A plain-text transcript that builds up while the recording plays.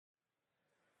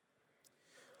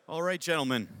All right,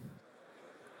 gentlemen.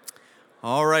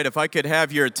 All right, if I could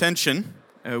have your attention,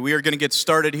 we are going to get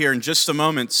started here in just a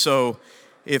moment. So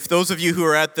if those of you who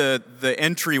are at the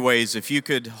entryways, if you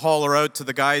could holler out to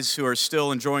the guys who are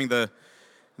still enjoying the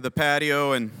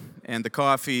patio and the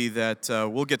coffee, that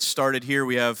we'll get started here.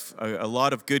 We have a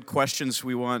lot of good questions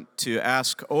we want to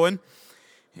ask Owen,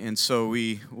 and so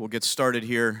we will get started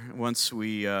here once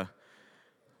we are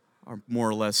more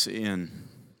or less in.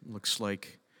 Looks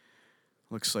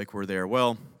like we're there.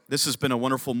 Well, this has been a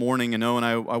wonderful morning, and Owen,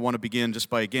 I want to begin just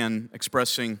by, again,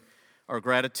 expressing our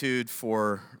gratitude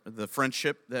for the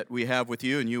friendship that we have with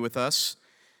you and you with us.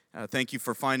 Thank you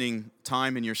for finding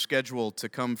time in your schedule to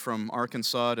come from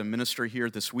Arkansas to minister here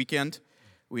this weekend.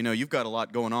 We know you've got a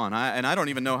lot going on, and I don't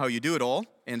even know how you do it all,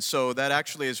 and so that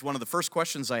actually is one of the first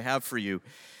questions I have for you.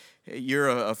 You're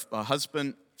a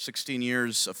husband, 16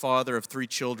 years, a father of 3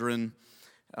 children.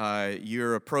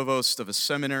 You're a provost of a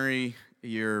seminary.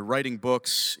 You're writing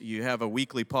books. You have a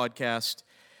weekly podcast.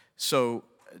 So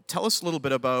tell us a little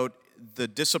bit about the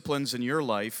disciplines in your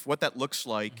life, what that looks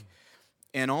like,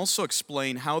 and also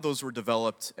explain how those were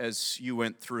developed as you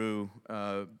went through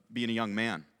being a young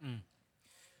man.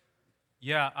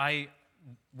 Yeah, I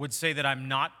would say that I'm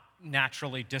not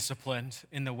naturally disciplined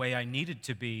in the way I needed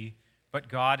to be, but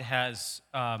God has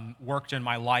worked in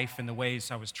my life in the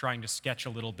ways I was trying to sketch a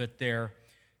little bit there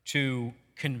to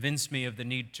convince me of the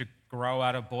need to grow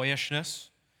out of boyishness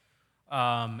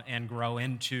and grow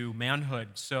into manhood.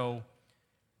 So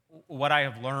what I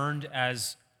have learned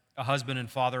as a husband and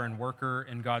father and worker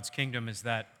in God's kingdom is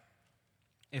that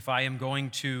if I am going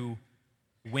to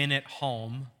win at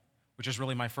home, which is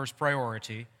really my first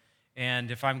priority, and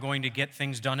if I'm going to get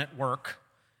things done at work,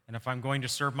 and if I'm going to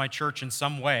serve my church in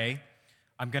some way,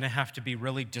 I'm going to have to be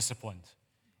really disciplined.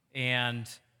 And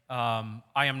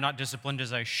I am not disciplined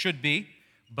as I should be,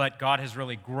 but God has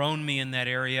really grown me in that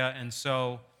area, and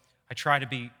so I try to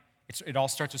be, it all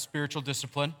starts with spiritual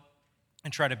discipline,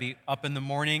 and try to be up in the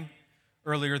morning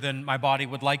earlier than my body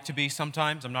would like to be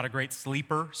sometimes. I'm not a great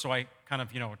sleeper, so I kind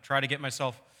of, try to get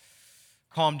myself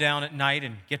calmed down at night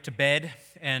and get to bed,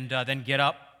 and then get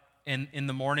up in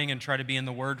the morning and try to be in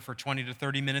the Word for 20 to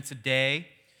 30 minutes a day,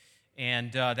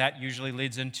 and that usually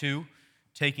leads into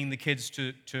taking the kids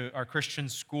to our Christian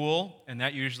school, and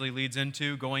that usually leads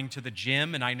into going to the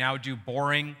gym, and I now do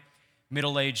boring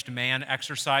middle-aged man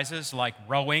exercises like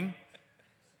rowing.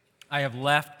 I have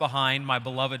left behind my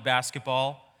beloved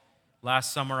basketball.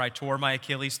 Last summer, I tore my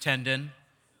Achilles tendon.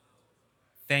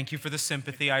 Thank you for the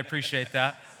sympathy. I appreciate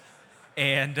that.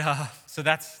 And so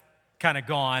that's kind of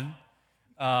gone.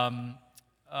 The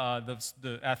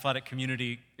athletic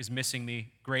community is missing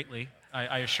me greatly,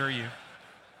 I assure you.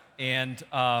 And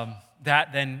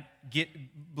that then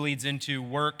bleeds into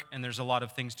work, and there's a lot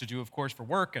of things to do, of course, for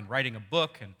work and writing a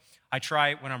book. And I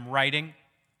try, when I'm writing,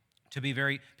 to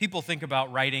be people think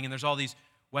about writing, and there's all these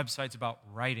websites about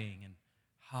writing, and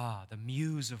the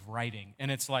muse of writing.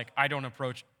 And it's like, I don't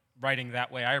approach writing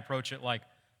that way. I approach it like,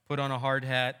 put on a hard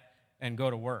hat and go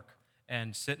to work,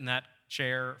 and sit in that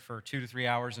chair for 2 to 3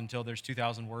 hours until there's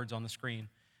 2,000 words on the screen,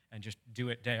 and just do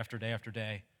it day after day after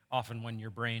day, often when your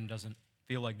brain doesn't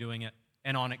feel like doing it,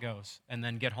 and on it goes. And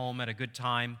then get home at a good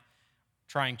time,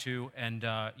 trying to, and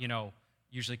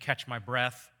usually catch my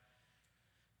breath,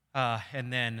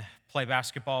 and then play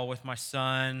basketball with my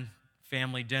son,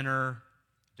 family dinner,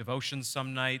 devotions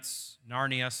some nights,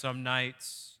 Narnia some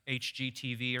nights,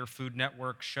 HGTV or Food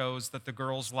Network shows that the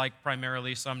girls like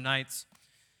primarily some nights.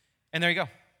 And there you go.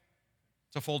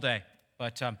 It's a full day.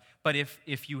 But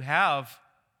if you have,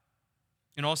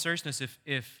 in all seriousness,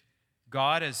 if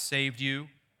God has saved you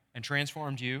and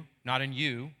transformed you, not in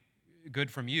you, good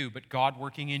from you, but God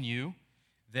working in you,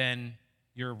 then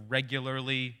you're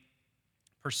regularly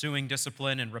pursuing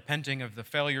discipline and repenting of the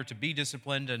failure to be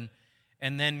disciplined,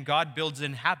 and then God builds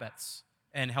in habits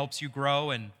and helps you grow,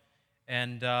 and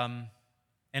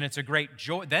it's a great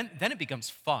joy. Then it becomes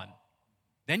fun.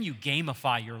 Then you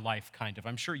gamify your life, kind of.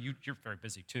 I'm sure you're very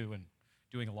busy too, and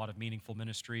doing a lot of meaningful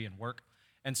ministry and work,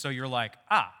 and so you're like,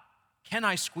 can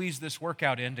I squeeze this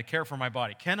workout in to care for my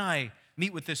body? Can I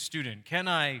meet with this student? Can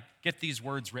I get these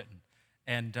words written?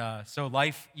 And so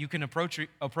life, you can approach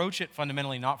it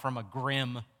fundamentally not from a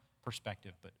grim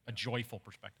perspective, but a joyful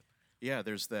perspective. Yeah,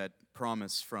 there's that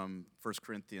promise from 1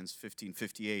 Corinthians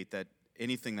 15:58 that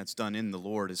anything that's done in the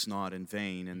Lord is not in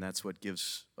vain, and that's what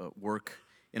gives work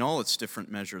in all its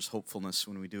different measures hopefulness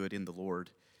when we do it in the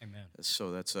Lord. Amen.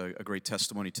 So that's a great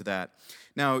testimony to that.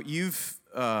 Now, you've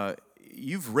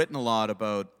written a lot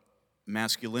about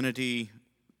masculinity,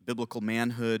 biblical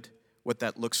manhood, what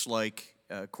that looks like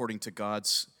according to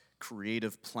God's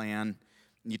creative plan.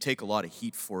 You take a lot of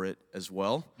heat for it as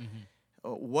well.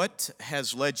 What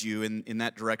has led you in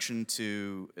that direction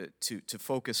to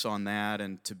focus on that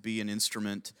and to be an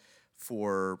instrument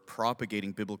for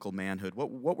propagating biblical manhood?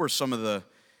 What were some of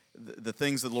the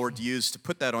things the Lord used to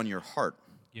put that on your heart?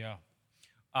 Yeah.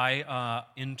 I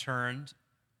interned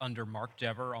under Mark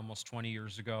Dever almost 20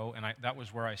 years ago, and that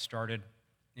was where I started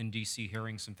in D.C.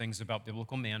 hearing some things about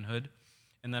biblical manhood.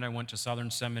 And then I went to Southern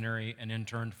Seminary and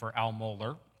interned for Al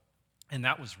Mohler, and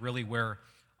that was really where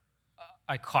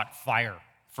I caught fire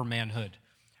for manhood.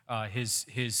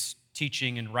 His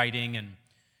teaching and writing and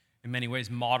in many ways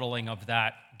modeling of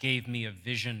that gave me a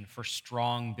vision for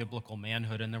strong biblical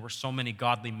manhood. And there were so many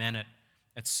godly men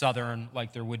at Southern,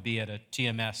 like there would be at a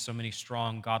TMS, so many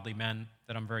strong godly men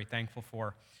that I'm very thankful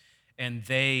for. And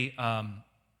they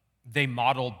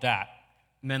modeled that.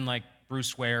 Men like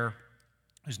Bruce Ware,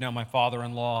 who's now my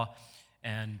father-in-law,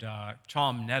 and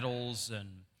Tom Nettles and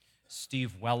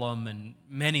Steve Wellum, and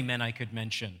many men I could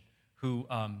mention who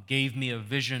gave me a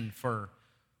vision for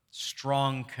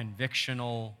strong,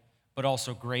 convictional, but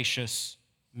also gracious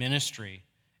ministry.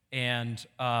 And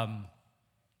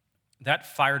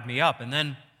that fired me up. And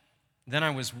then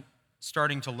I was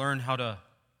starting to learn how to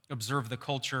observe the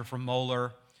culture from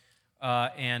Mohler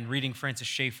and reading Francis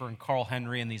Schaeffer and Carl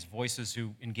Henry and these voices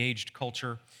who engaged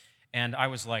culture. And I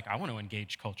was like, I want to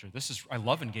engage culture. I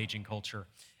love engaging culture.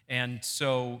 And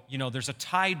so, there's a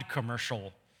Tide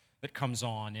commercial that comes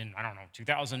on in,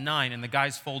 2009, and the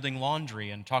guy's folding laundry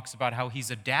and talks about how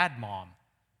he's a dad mom.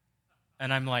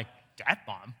 And I'm like, dad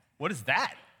mom? What is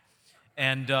that?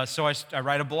 And so I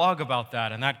write a blog about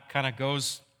that, and that kind of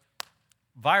goes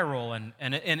viral.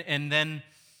 And then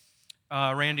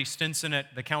Randy Stinson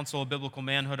at the Council of Biblical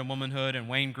Manhood and Womanhood and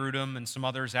Wayne Grudem and some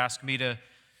others asked me to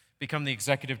become the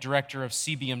executive director of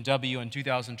CBMW in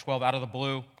 2012 out of the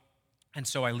blue. And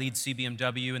so I lead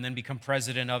CBMW and then become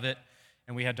president of it.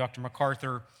 And we had Dr.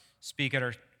 MacArthur speak at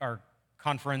our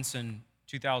conference in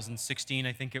 2016,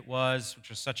 I think it was, which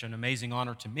was such an amazing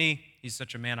honor to me. He's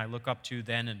such a man I look up to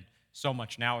then and so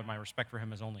much now, and my respect for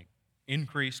him has only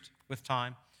increased with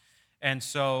time. And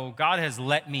so God has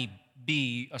let me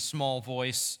be a small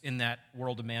voice in that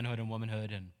world of manhood and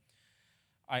womanhood. And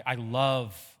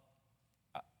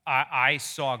I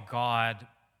saw God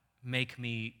make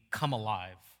me come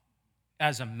alive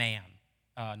as a man,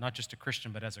 not just a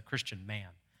Christian, but as a Christian man.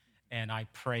 And I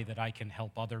pray that I can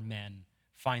help other men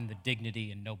find the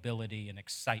dignity and nobility and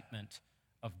excitement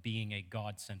of being a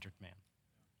God-centered man.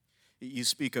 You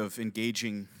speak of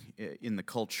engaging in the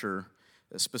culture,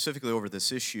 specifically over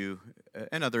this issue,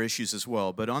 and other issues as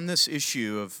well. But on this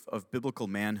issue of biblical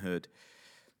manhood,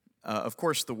 of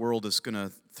course the world is going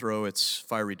to throw its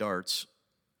fiery darts,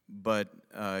 but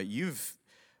you've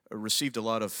received a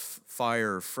lot of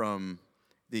fire from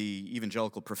the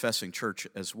evangelical professing church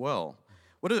as well.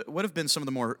 What have been some of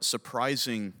the more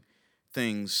surprising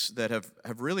things that have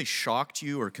really shocked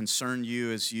you or concerned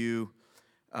you as you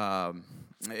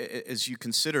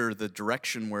consider the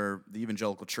direction where the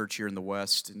evangelical church here in the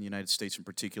West, in the United States in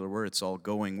particular, where it's all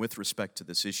going with respect to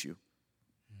this issue?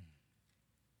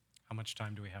 How much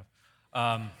time do we have?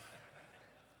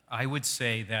 I would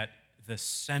say that the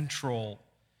central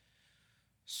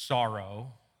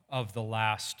sorrow of the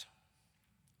last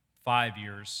 5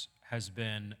 years has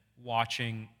been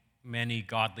watching many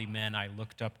godly men I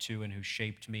looked up to and who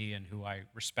shaped me and who I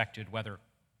respected, whether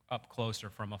up close or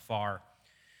from afar,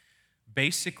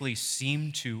 basically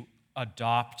seem to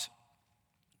adopt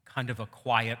kind of a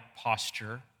quiet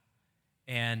posture.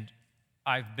 And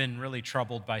I've been really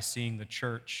troubled by seeing the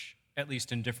church, at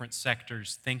least in different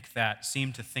sectors,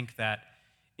 seem to think that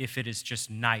if it is just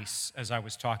nice, as I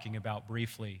was talking about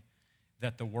briefly,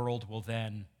 that the world will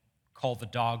then call the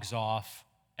dogs off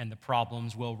and the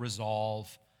problems will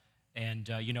resolve,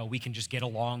 and we can just get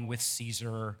along with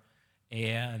Caesar,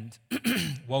 and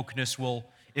wokeness will,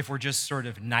 if we're just sort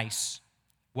of nice,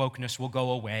 wokeness will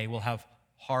go away. We'll have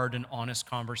hard and honest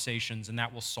conversations, and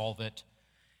that will solve it.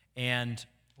 And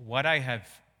what I have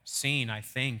seen, I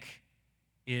think,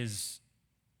 is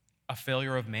a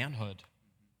failure of manhood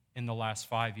in the last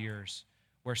 5 years,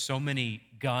 where so many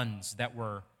guns that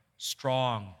were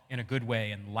strong in a good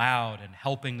way and loud and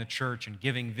helping the church and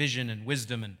giving vision and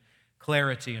wisdom and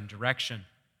clarity and direction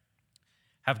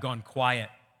have gone quiet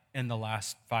in the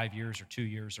last 5 years or 2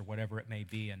 years or whatever it may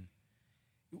be. And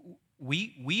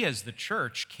we as the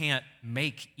church can't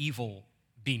make evil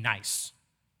be nice.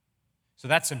 So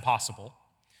that's impossible.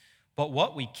 But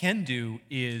what we can do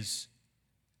is,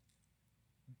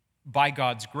 by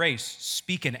God's grace,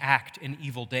 speak and act in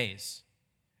evil days.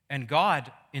 And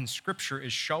God in Scripture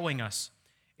is showing us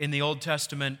in the Old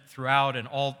Testament throughout and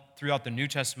all throughout the New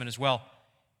Testament as well,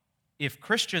 if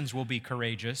Christians will be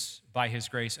courageous by his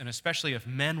grace, and especially if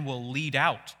men will lead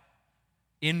out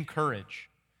in courage,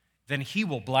 then he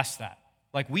will bless that.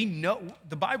 Like, we know,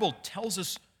 the Bible tells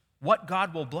us what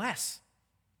God will bless.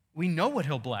 We know what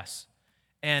he'll bless.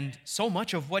 And so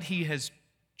much of what he has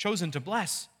chosen to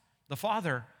bless, the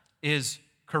Father, is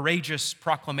courageous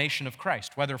proclamation of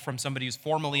Christ, whether from somebody who's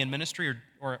formally in ministry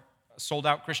or a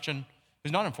sold-out Christian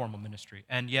who's not in formal ministry.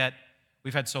 And yet,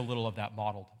 we've had so little of that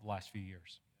modeled the last few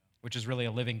years, which is really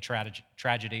a living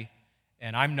tragedy.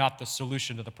 And I'm not the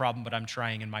solution to the problem, but I'm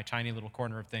trying in my tiny little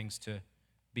corner of things to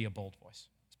be a bold voice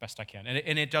as best I can.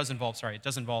 And it does involve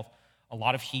a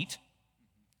lot of heat.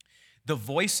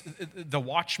 The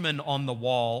watchmen on the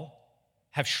wall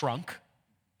have shrunk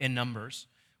in numbers,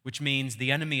 which means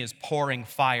the enemy is pouring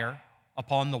fire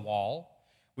upon the wall,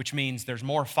 which means there's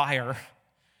more fire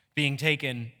being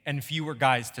taken and fewer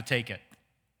guys to take it.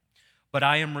 But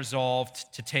I am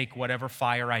resolved to take whatever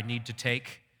fire I need to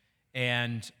take,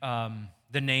 and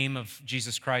the name of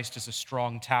Jesus Christ is a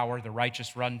strong tower. The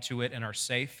righteous run to it and are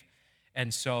safe.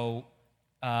 And so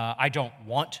I don't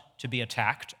want to be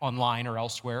attacked online or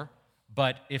elsewhere,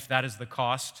 but if that is the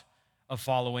cost of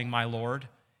following my Lord,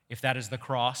 if that is the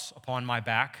cross upon my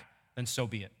back, then so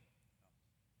be it.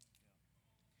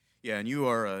 Yeah, and you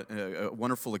are a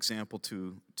wonderful example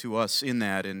to us in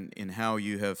that, in how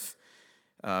you have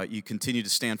you continue to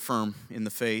stand firm in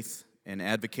the faith and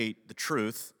advocate the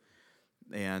truth,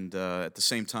 and at the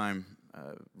same time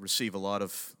receive a lot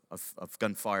of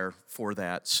gunfire for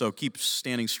that. So keep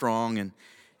standing strong,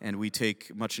 and we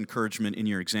take much encouragement in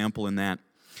your example in that.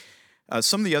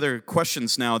 Some of the other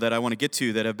questions now that I want to get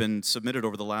to that have been submitted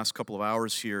over the last couple of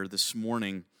hours here this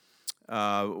morning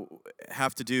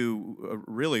have to do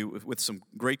really with some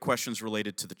great questions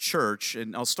related to the church.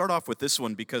 And I'll start off with this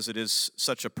one because it is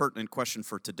such a pertinent question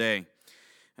for today.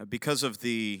 Because of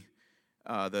the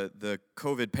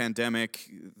COVID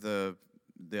pandemic, the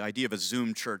idea of a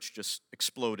Zoom church just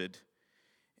exploded.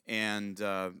 And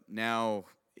now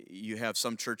you have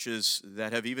some churches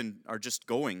that are just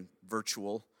going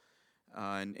virtual.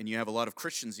 And you have a lot of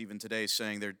Christians even today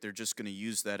saying they're just going to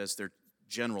use that as their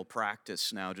general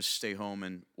practice now, just stay home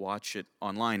and watch it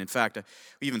online. In fact,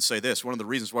 we even say this, one of the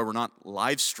reasons why we're not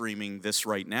live streaming this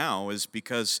right now is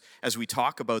because as we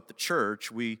talk about the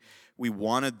church, we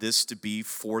wanted this to be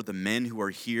for the men who are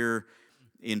here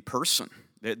in person.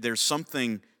 There's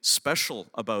something special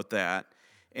about that,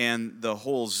 and the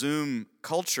whole Zoom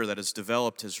culture that has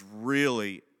developed has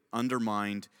really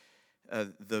undermined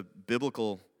the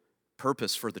biblical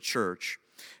purpose for the church.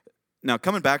 Now,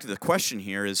 coming back to the question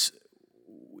here is,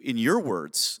 in your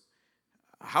words,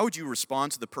 how would you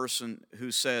respond to the person who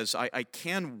says, I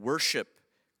can worship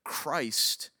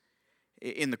Christ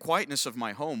in the quietness of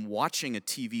my home watching a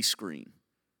TV screen?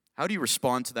 How do you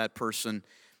respond to that person,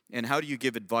 and how do you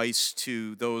give advice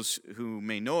to those who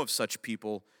may know of such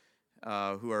people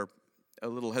who are a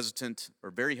little hesitant or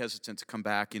very hesitant to come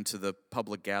back into the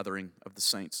public gathering of the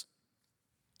saints?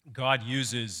 God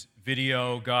uses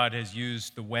video. God has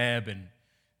used the web and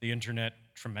the internet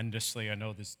tremendously. I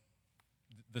know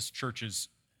this church's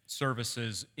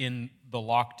services in the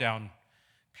lockdown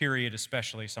period,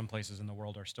 especially some places in the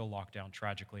world are still locked down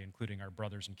tragically, including our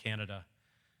brothers in Canada.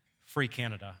 Free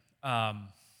Canada.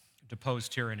 Depose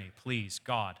tyranny, please,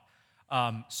 God.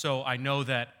 So I know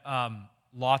that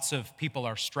lots of people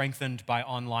are strengthened by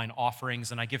online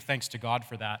offerings, and I give thanks to God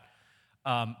for that.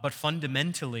 But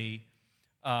fundamentally,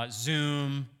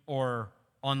 Zoom or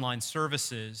online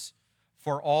services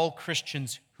for all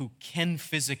Christians who can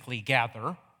physically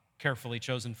gather, carefully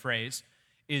chosen phrase,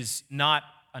 is not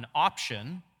an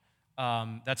option.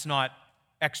 That's not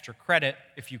extra credit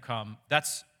if you come.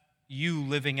 That's you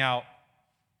living out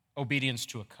obedience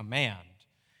to a command.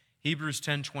 Hebrews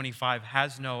 10:25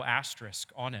 has no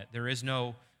asterisk on it. There is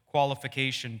no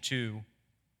qualification to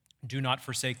do not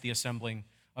forsake the assembling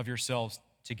of yourselves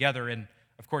together. And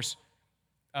of course,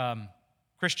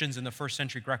 Christians in the first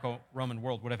century Greco-Roman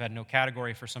world would have had no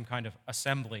category for some kind of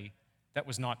assembly that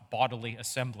was not bodily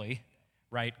assembly,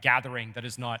 right? Gathering that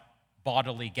is not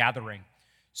bodily gathering.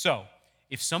 So,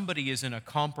 if somebody is in a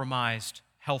compromised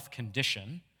health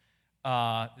condition,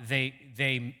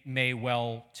 they may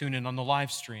well tune in on the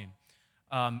live stream.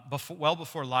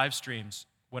 Before live streams,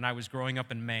 when I was growing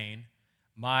up in Maine,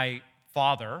 my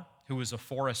father, who was a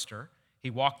forester,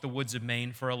 he walked the woods of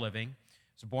Maine for a living.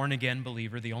 He's a born-again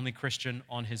believer, the only Christian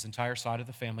on his entire side of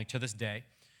the family to this day,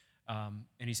 and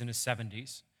he's in his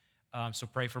 70s. So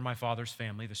pray for my father's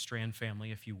family, the Strand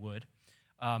family, if you would.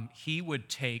 He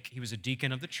was a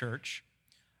deacon of the church,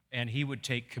 and he would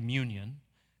take communion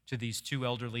to these two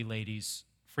elderly ladies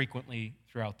frequently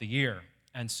throughout the year.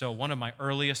 And so one of my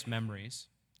earliest memories,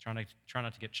 try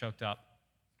not to get choked up,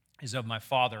 is of my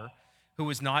father, who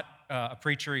was not a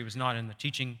preacher. He was not in the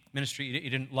teaching ministry. He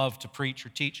didn't love to preach or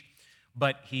teach,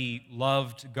 but he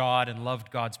loved God and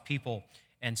loved God's people.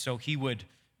 And so he would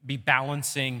be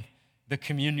balancing the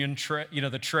communion tray,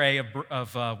 the tray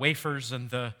of wafers and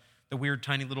the weird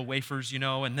tiny little wafers,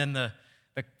 and then the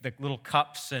little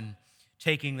cups, and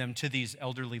taking them to these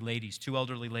elderly ladies, two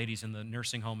elderly ladies in the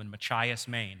nursing home in Machias,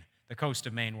 Maine, the coast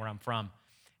of Maine where I'm from.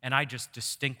 And I just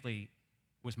distinctly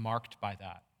was marked by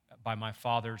that, by my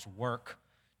father's work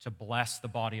to bless the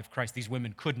body of Christ. These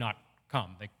women could not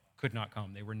come. They could not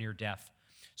come. They were near death.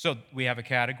 So we have a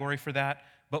category for that,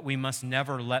 but we must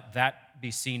never let that be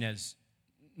seen as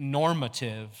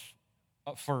normative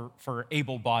for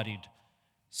able-bodied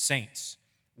saints.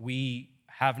 We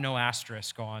have no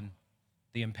asterisk on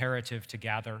the imperative to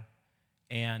gather.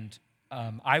 And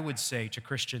I would say to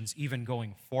Christians, even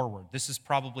going forward, this is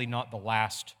probably not the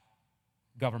last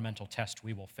governmental test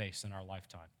we will face in our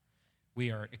lifetime.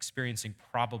 We are experiencing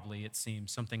probably, it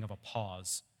seems, something of a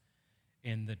pause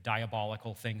in the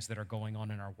diabolical things that are going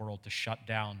on in our world to shut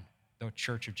down the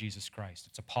Church of Jesus Christ.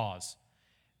 It's a pause.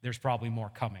 There's probably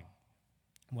more coming.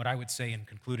 What I would say in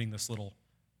concluding this little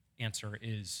answer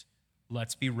is,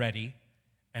 let's be ready,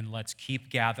 and let's keep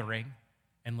gathering,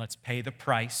 and let's pay the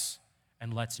price,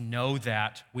 and let's know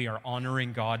that we are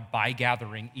honoring God by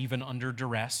gathering, even under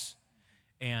duress,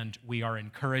 and we are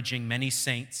encouraging many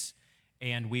saints,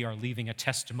 and we are leaving a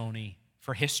testimony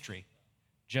for history,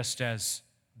 just as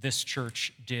this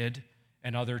church did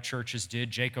and other churches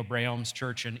did. Jacob Raum's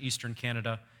church in Eastern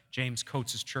Canada, James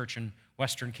Coates' church in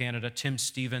Western Canada, Tim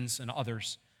Stevens and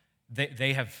others,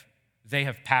 they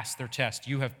have passed their test.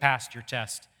 You have passed your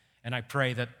test, and I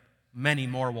pray that many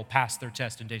more will pass their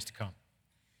test in days to come.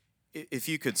 If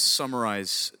you could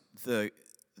summarize the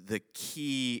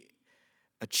key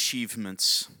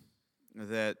achievements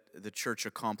that the church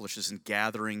accomplishes in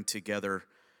gathering together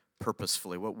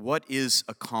purposefully, what is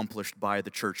accomplished by the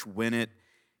church when it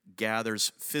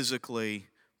gathers physically,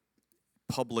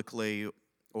 publicly,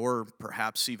 or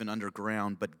perhaps even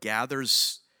underground, but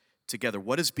gathers together?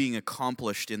 What is being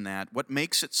accomplished in that? What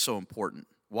makes it so important?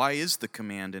 Why is the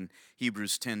command in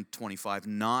Hebrews 10:25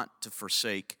 not to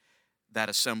forsake that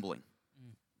assembling?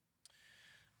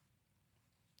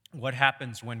 What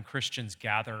happens when Christians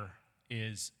gather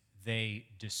is they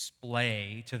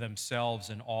display to themselves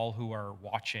and all who are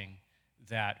watching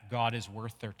that God is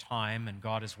worth their time and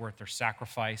God is worth their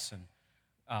sacrifice,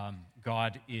 and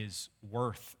God is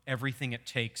worth everything it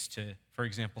takes to, for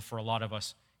example, for a lot of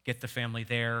us, get the family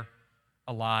there,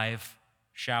 alive,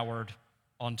 showered,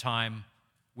 on time,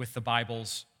 with the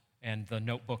Bibles and the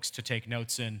notebooks to take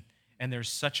notes in. And there's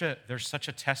such a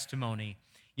testimony.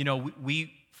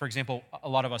 We, for example, a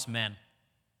lot of us men,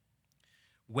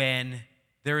 when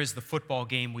there is the football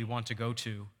game we want to go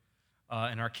to,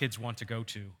 and our kids want to go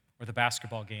to, or the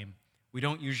basketball game, we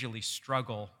don't usually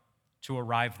struggle to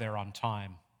arrive there on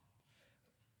time.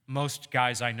 Most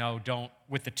guys I know don't,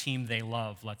 with the team they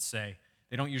love, let's say,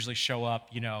 they don't usually show up,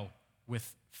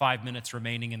 with 5 minutes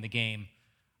remaining in the game.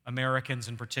 Americans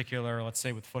in particular, let's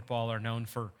say with football, are known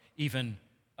for even,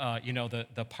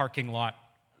 the parking lot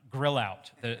grill out,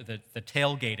 the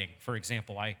tailgating, for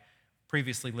example. I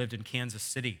previously lived in Kansas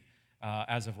City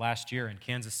as of last year. In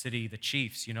Kansas City, the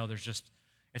Chiefs,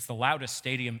 it's the loudest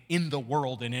stadium in the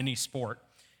world in any sport.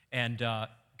 And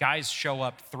guys show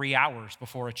up 3 hours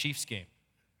before a Chiefs game.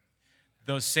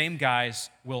 Those same guys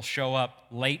will show up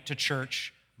late to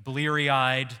church,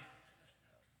 bleary-eyed,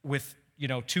 with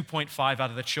 2.5 out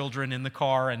of the children in the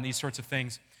car and these sorts of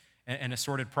things, and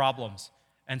assorted problems.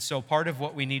 And so part of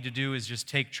what we need to do is just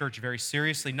take church very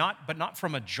seriously, but not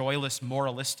from a joyless,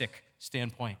 moralistic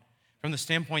standpoint, from the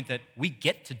standpoint that we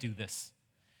get to do this.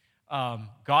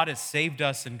 God has saved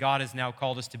us, and God has now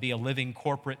called us to be a living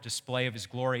corporate display of His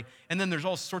glory. And then there's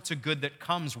all sorts of good that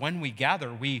comes when we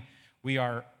gather. We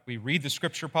read the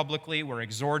Scripture publicly, we're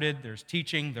exhorted, there's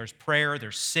teaching, there's prayer,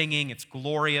 there's singing, it's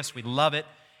glorious, we love it.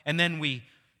 And then we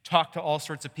talk to all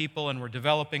sorts of people, and we're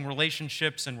developing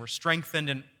relationships, and we're strengthened,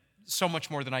 and so much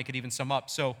more than I could even sum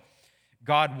up. So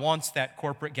God wants that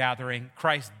corporate gathering.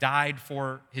 Christ died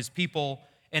for His people,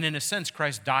 and in a sense,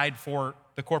 Christ died for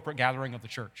the corporate gathering of the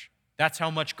church. That's how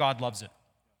much God loves it.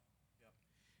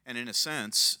 And in a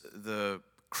sense, the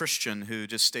Christian who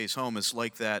just stays home is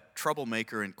like that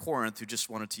troublemaker in Corinth who just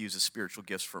wanted to use his spiritual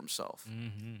gifts for himself.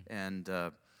 Mm-hmm. And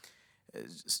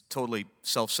is totally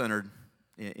self-centered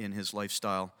in his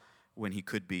lifestyle when he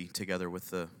could be together with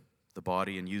the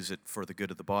body and use it for the good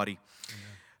of the body.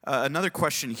 Mm-hmm. Another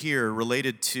question here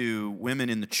related to women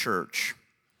in the church.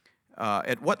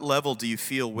 At what level do you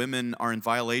feel women are in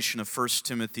violation of 1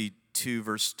 Timothy 2,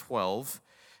 verse 12,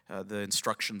 the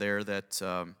instruction there that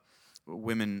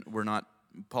women were not,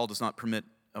 Paul does not permit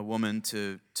a woman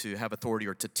to have authority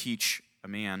or to teach a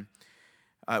man.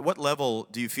 At what level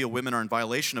do you feel women are in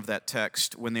violation of that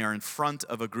text when they are in front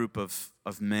of a group of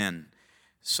men?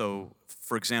 So,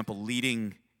 for example,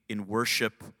 leading in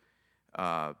worship,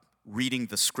 reading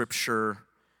the scripture,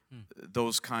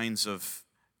 those kinds of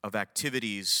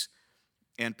activities,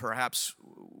 and perhaps,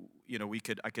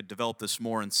 I could develop this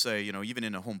more and say, even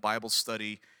in a home Bible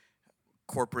study,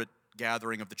 corporate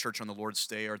gathering of the church on the Lord's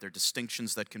Day, are there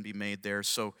distinctions that can be made there?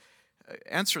 So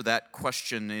answer that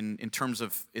question in terms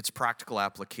of its practical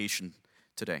application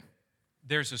today.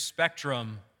 There's a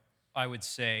spectrum, I would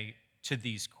say, to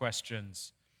these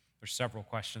questions. There's several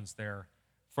questions there,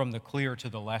 from the clear to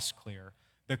the less clear.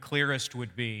 The clearest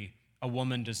would be a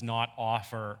woman does not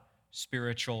offer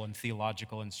spiritual and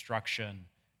theological instruction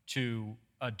to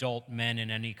adult men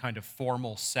in any kind of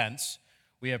formal sense.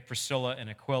 We have Priscilla and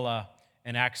Aquila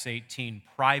in Acts 18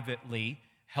 privately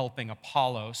helping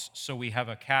Apollos. So we have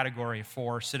a category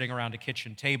for sitting around a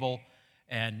kitchen table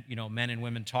and, men and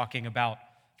women talking about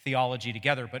theology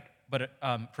together.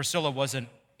 But Priscilla wasn't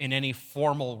in any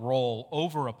formal role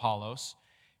over Apollos.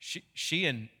 She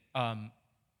and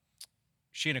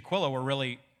Aquila were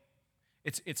really,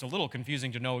 it's a little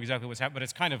confusing to know exactly what's happening, but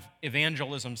it's kind of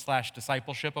evangelism /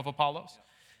 discipleship of Apollos.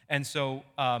 And so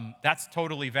that's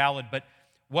totally valid. But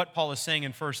what Paul is saying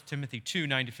in 1 Timothy 2,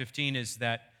 9-15 is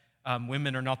that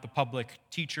women are not the public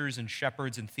teachers and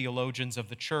shepherds and theologians of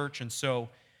the church. And so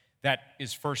that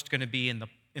is first going to be in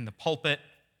the pulpit,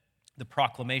 the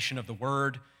proclamation of the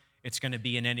word. It's going to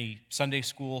be in any Sunday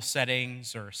school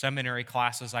settings or seminary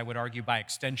classes, I would argue, by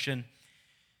extension.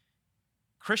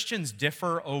 Christians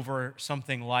differ over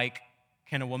something like,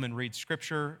 can a woman read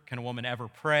scripture? Can a woman ever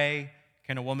pray?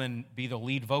 Can a woman be the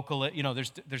lead vocalist?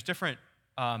 There's different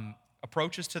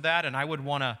approaches to that, and I would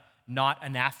want to not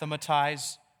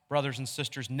anathematize brothers and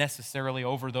sisters necessarily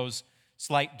over those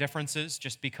slight differences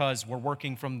just because we're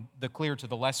working from the clear to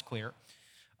the less clear.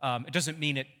 It doesn't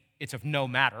mean it's of no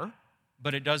matter,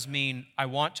 but it does mean I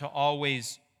want to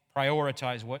always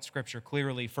prioritize what Scripture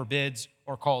clearly forbids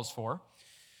or calls for.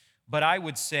 But I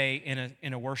would say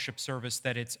in a worship service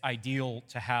that it's ideal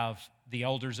to have the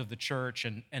elders of the church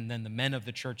and then the men of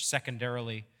the church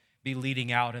secondarily be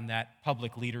leading out in that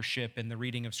public leadership and the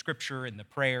reading of Scripture and the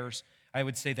prayers. I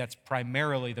would say that's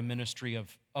primarily the ministry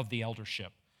of the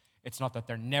eldership. It's not that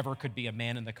there never could be a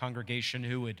man in the congregation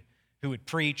who would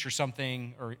preach or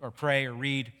something or pray or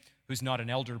read who's not an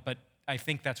elder, but I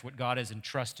think that's what God has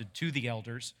entrusted to the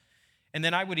elders. And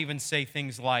then I would even say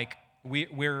things like,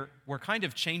 we're kind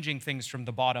of changing things from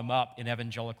the bottom up in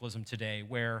evangelicalism today,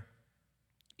 where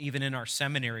even in our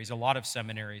seminaries, a lot of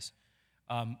seminaries,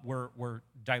 we're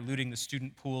diluting the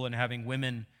student pool and having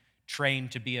women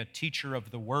trained to be a teacher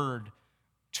of the word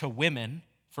to women,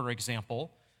 for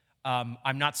example.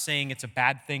 I'm not saying it's a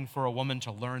bad thing for a woman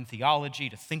to learn theology,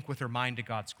 to think with her mind to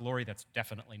God's glory. That's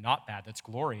definitely not bad. That's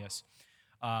glorious.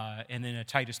 And in a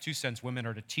Titus 2 sense, women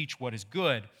are to teach what is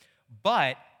good.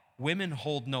 But women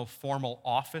hold no formal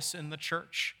office in the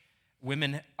church.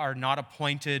 Women are not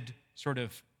appointed sort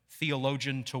of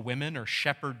theologian to women or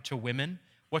shepherd to women.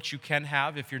 What you can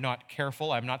have, if you're not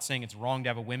careful, I'm not saying it's wrong to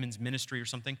have a women's ministry or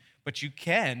something, but you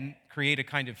can create a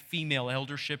kind of female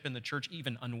eldership in the church,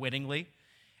 even unwittingly.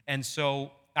 And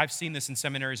so I've seen this in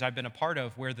seminaries I've been a part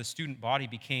of where the student body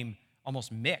became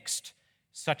almost mixed,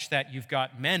 such that you've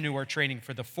got men who are training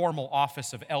for the formal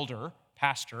office of elder,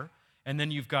 pastor, and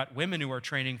then you've got women who are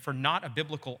training for not a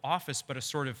biblical office, but a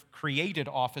sort of created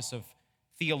office of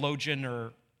theologian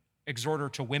or exhorter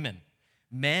to women.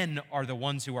 Men are the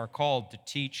ones who are called to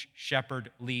teach, shepherd,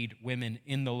 lead women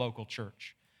in the local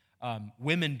church.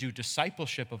 Women do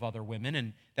discipleship of other women,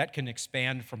 and that can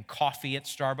expand from coffee at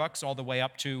Starbucks all the way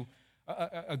up to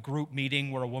a group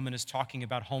meeting where a woman is talking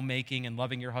about homemaking and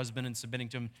loving your husband and submitting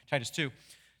to him, Titus 2.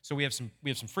 So we have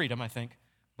some freedom, I think,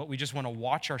 but we just want to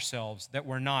watch ourselves that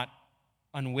we're not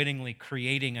unwittingly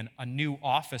creating a new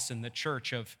office in the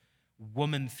church of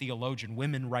woman theologian.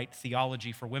 Women write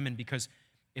theology for women, because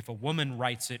if a woman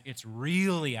writes it, it's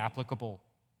really applicable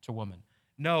to women.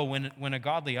 No, when a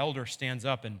godly elder stands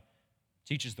up and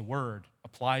teaches the word,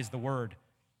 applies the word,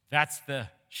 that's the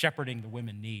shepherding the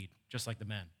women need, just like the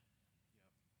men.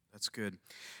 That's good.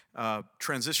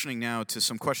 Transitioning now to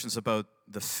some questions about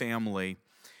the family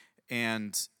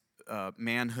and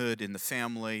manhood in the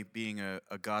family, being a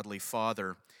godly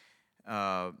father.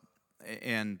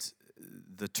 And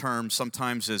the term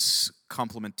sometimes is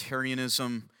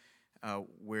complementarianism,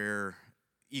 where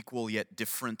equal yet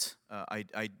different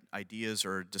ideas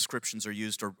or descriptions are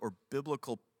used, or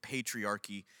biblical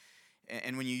patriarchy.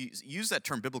 And when you use that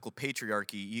term, biblical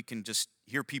patriarchy, you can just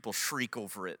hear people shriek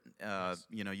over it. Yes.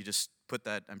 You just put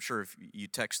that, I'm sure if you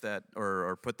text that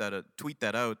or put that, tweet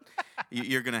that out,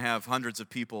 you're going to have hundreds of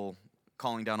people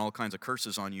calling down all kinds of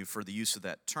curses on you for the use of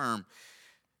that term.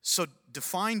 So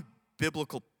define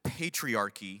biblical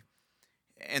patriarchy,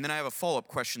 and then I have a follow-up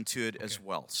question to it as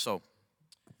well. So,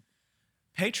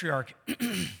 patriarch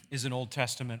is an Old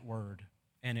Testament word,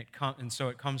 and so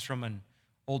it comes from an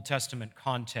Old Testament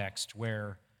context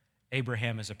where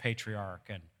Abraham is a patriarch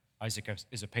and Isaac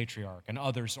is a patriarch and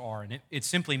others are, and it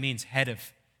simply means head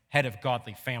of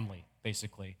godly family,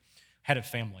 basically, head of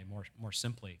family more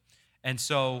simply. And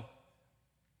so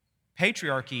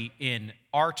patriarchy in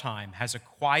our time has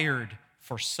acquired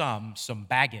for some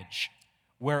baggage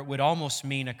where it would almost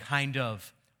mean a kind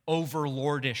of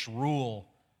overlordish rule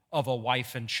of a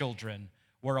wife and children,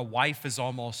 where a wife is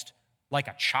almost like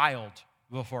a child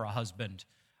before a husband,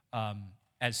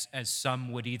 as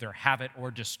some would either have it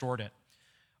or distort it.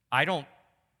 I don't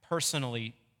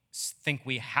personally think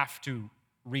we have to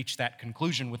reach that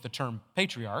conclusion with the term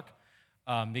patriarch,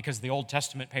 because the Old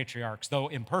Testament patriarchs, though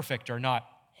imperfect, are not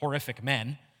horrific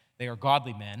men. They are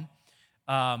godly men.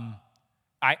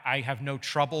 I have no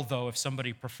trouble, though, if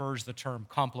somebody prefers the term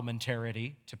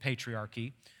complementarity to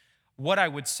patriarchy. What I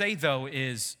would say, though,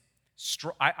 is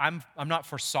I'm not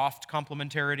for soft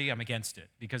complementarity. I'm against it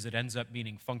because it ends up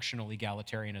meaning functional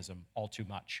egalitarianism all too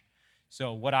much.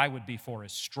 So what I would be for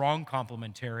is strong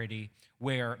complementarity,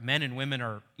 where men and women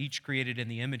are each created in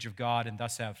the image of God and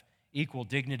thus have equal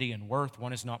dignity and worth.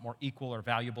 One is not more equal or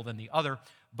valuable than the other,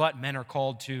 but men are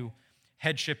called to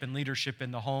headship and leadership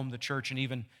in the home, the church, and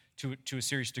even to a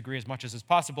serious degree, as much as is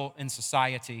possible, in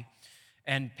society.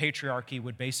 And patriarchy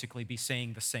would basically be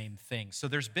saying the same thing. So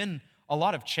there's been a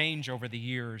lot of change over the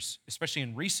years, especially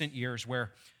in recent years,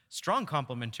 where strong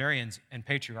complementarians and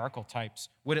patriarchal types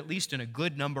would, at least in a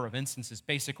good number of instances,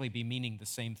 basically be meaning the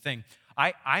same thing.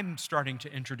 I'm starting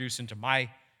to introduce into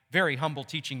my very humble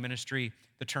teaching ministry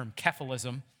the term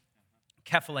Kephilism.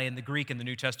 Kephale in the Greek in the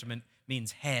New Testament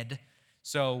means head.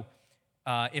 So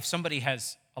if somebody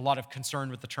has a lot of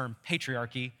concern with the term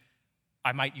patriarchy,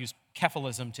 I might use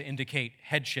Kephilism to indicate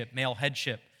headship, male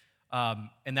headship.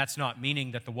 And that's not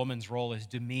meaning that the woman's role is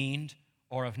demeaned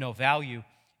or of no value.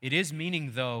 It is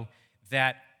meaning, though,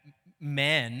 that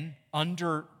men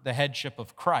under the headship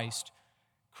of Christ,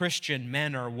 Christian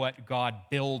men, are what God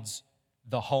builds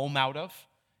the home out of.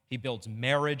 He builds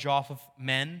marriage off of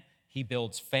men. He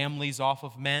builds families off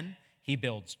of men. He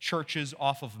builds churches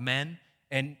off of men.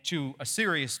 And to a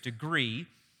serious degree,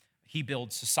 he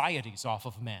builds societies off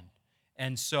of men.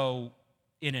 And so,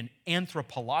 in an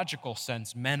anthropological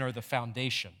sense, men are the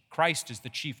foundation. Christ is the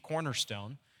chief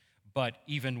cornerstone, but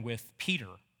even with Peter,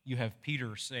 you have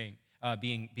Peter saying,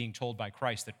 being told by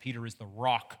Christ that Peter is the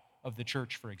rock of the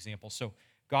church, for example. So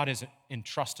God has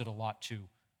entrusted a lot to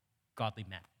godly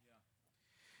men.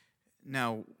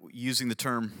 Now, using the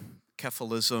term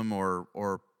Kephilism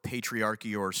or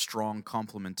patriarchy or strong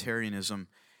complementarianism,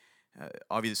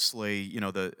 obviously,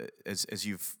 as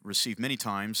you've received many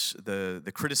times,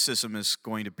 the criticism is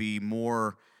going to be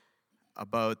more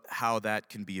about how that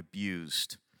can be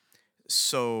abused.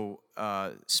 So,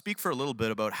 speak for a little bit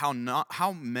about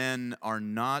how men are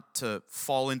not to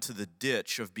fall into the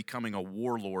ditch of becoming a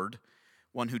warlord,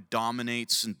 one who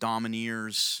dominates and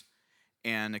domineers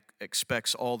and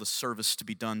expects all the service to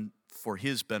be done for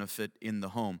his benefit in the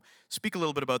home. Speak a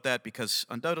little bit about that, because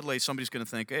undoubtedly somebody's going to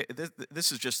think, hey,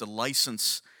 this is just a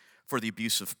license for the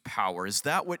abuse of power. Is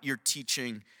that what you're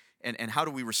teaching, and how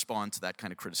do we respond to that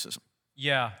kind of criticism?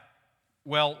 Yeah.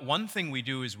 Well, one thing we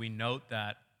do is we note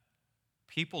that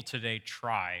people today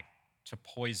try to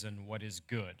poison what is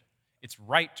good. It's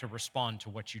right to respond to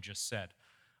what you just said,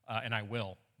 and I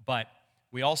will. But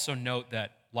we also note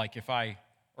that, like, if I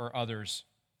or others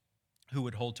who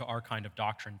would hold to our kind of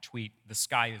doctrine tweet, "The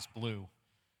sky is blue,"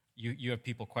 you have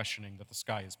people questioning that the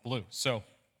sky is blue. So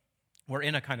we're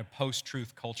in a kind of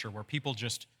post-truth culture where people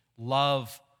just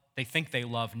they think they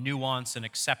love nuance and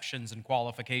exceptions and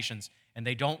qualifications, and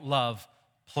they don't love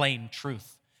plain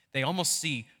truth. They almost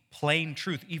see plain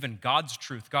truth, even God's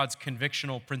truth, God's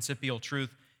convictional, principial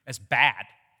truth, as bad.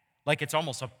 Like it's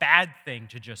almost a bad thing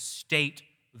to just state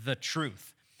the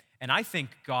truth. And I think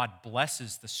God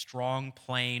blesses the strong,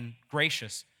 plain,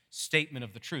 gracious statement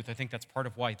of the truth. I think that's part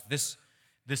of why this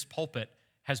pulpit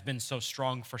has been so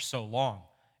strong for so long,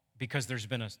 because there's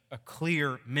been a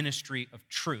clear ministry of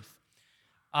truth.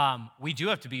 We do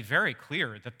have to be very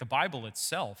clear that the Bible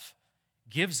itself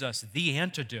gives us the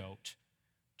antidote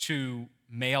to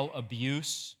male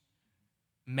abuse,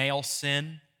 male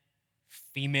sin,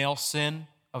 female sin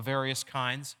of various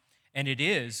kinds, and it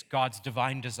is God's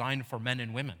divine design for men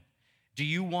and women. Do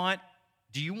you want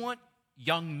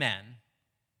young men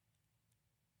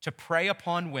to prey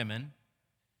upon women,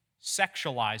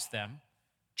 sexualize them,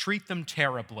 treat them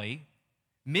terribly,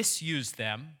 misuse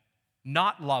them,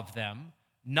 not love them,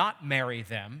 not marry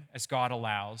them as God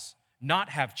allows, not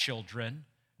have children,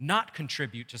 not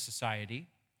contribute to society,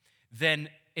 then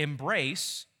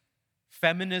embrace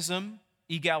feminism,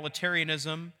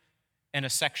 egalitarianism, and a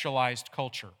sexualized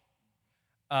culture?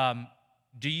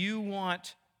 Do you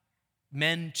want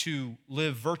men to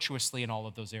live virtuously in all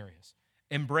of those areas?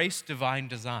 Embrace divine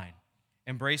design.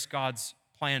 Embrace God's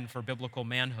plan for biblical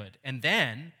manhood. And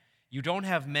then you don't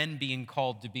have men being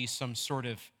called to be some sort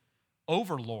of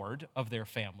overlord of their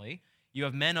family. You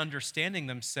have men understanding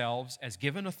themselves as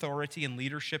given authority and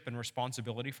leadership and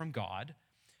responsibility from God.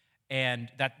 And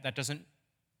that doesn't,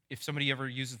 if somebody ever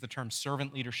uses the term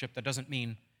servant leadership, that doesn't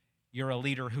mean you're a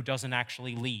leader who doesn't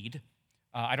actually lead.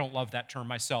 I don't love that term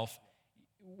myself.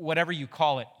 Whatever you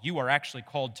call it, you are actually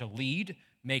called to lead,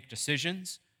 make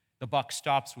decisions. The buck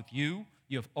stops with you.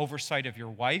 You have oversight of your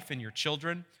wife and your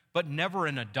children, but never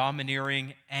in a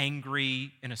domineering,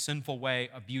 angry, in a sinful way,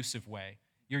 abusive way.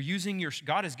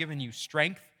 God has given you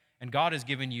strength, and God has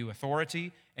given you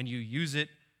authority, and you use it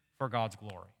for God's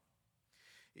glory.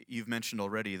 You've mentioned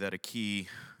already that a key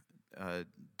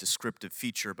descriptive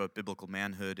feature about biblical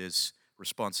manhood is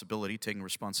responsibility, taking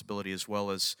responsibility as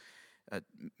well as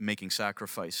making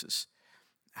sacrifices.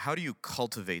 How do you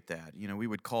cultivate that? We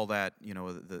would call that,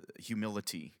 the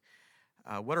humility.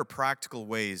 What are practical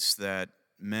ways that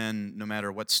men, no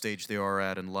matter what stage they are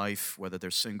at in life, whether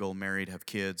they're single, married, have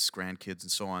kids, grandkids,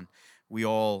 and so on, we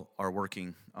all are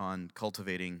working on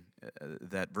cultivating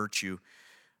that virtue.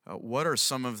 What are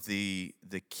some of the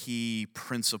key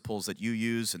principles that you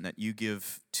use and that you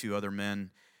give to other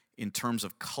men in terms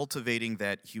of cultivating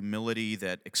that humility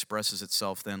that expresses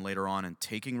itself then later on in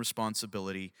taking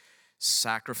responsibility,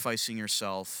 sacrificing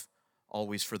yourself,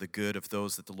 always for the good of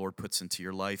those that the Lord puts into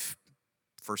your life,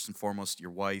 first and foremost your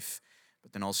wife,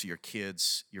 but then also your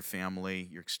kids, your family,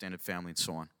 your extended family, and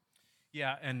so on?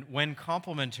 Yeah, and when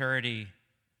complementarity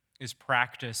is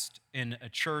practiced in a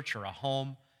church or a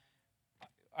home,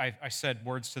 I said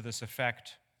words to this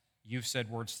effect, you've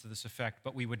said words to this effect,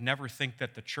 but we would never think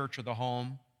that the church or the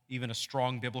home, even a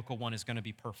strong biblical one, is going to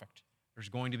be perfect. There's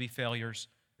going to be failures.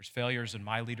 There's failures in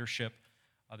my leadership.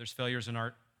 There's failures in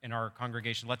our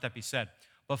congregation. Let that be said.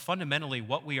 But fundamentally,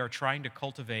 what we are trying to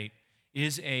cultivate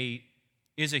is a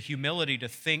humility to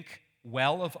think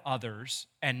well of others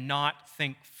and not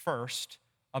think first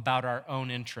about our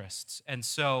own interests. And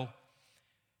so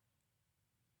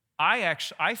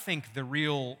I think the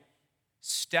real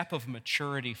step of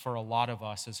maturity for a lot of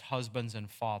us as husbands and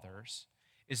fathers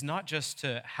is not just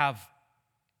to have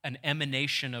an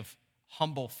emanation of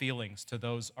humble feelings to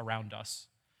those around us,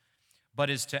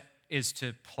 but is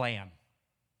to plan,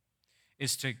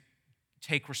 is to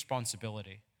take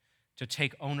responsibility, to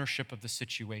take ownership of the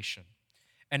situation,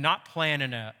 and not plan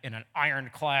in an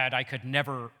ironclad, I could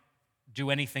never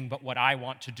do anything but what I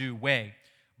want to do way,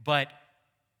 but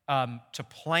to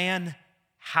plan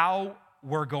how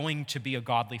we're going to be a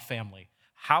godly family.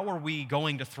 How are we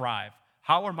going to thrive?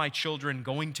 How are my children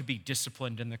going to be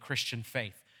disciplined in the Christian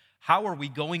faith? How are we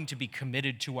going to be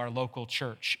committed to our local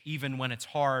church, even when it's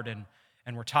hard and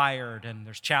we're tired and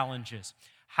there's challenges?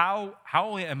 How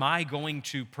am I going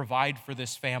to provide for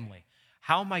this family?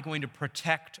 How am I going to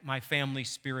protect my family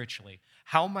spiritually?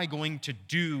 How am I going to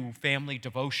do family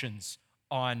devotions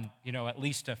on, at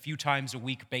least a few times a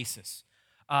week basis?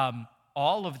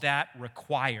 All of that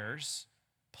requires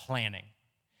planning.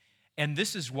 And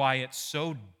this is why it's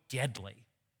so deadly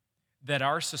that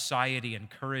our society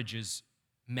encourages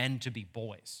men to be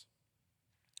boys.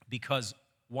 Because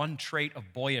one trait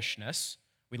of boyishness,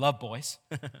 we love boys,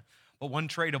 but one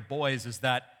trait of boys is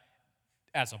that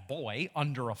as a boy,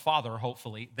 under a father,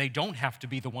 hopefully, they don't have to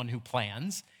be the one who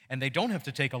plans, and they don't have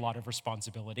to take a lot of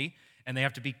responsibility, and they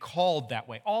have to be called that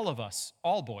way. All of us,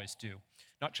 all boys do,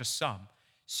 not just some.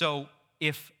 So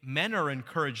if men are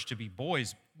encouraged to be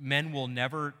boys, men will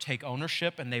never take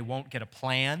ownership, and they won't get a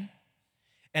plan,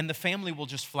 and the family will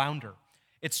just flounder.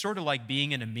 It's sort of like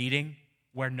being in a meeting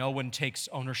where no one takes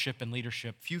ownership and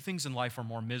leadership. Few things in life are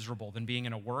more miserable than being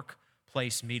in a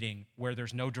workplace meeting where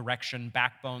there's no direction,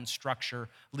 backbone, structure,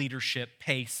 leadership,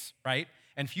 pace, right?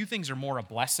 And few things are more a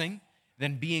blessing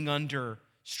than being under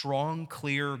strong,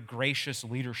 clear, gracious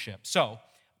leadership. So,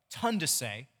 ton to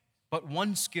say, but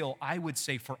one skill I would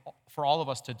say for all of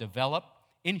us to develop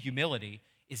in humility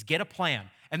is get a plan,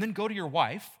 and then go to your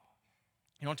wife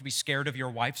You don't have to be scared of your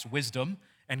wife's wisdom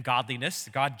and godliness.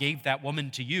 God gave that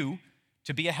woman to you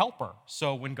to be a helper.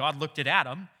 So when God looked at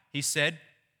Adam, he said,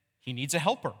 he needs a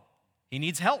helper. He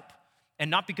needs help. And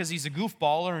not because he's a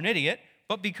goofball or an idiot,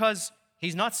 but because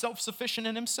he's not self-sufficient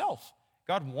in himself.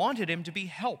 God wanted him to be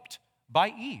helped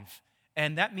by Eve.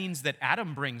 And that means that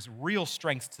Adam brings real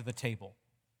strength to the table.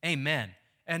 Amen.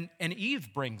 And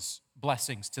Eve brings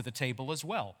blessings to the table as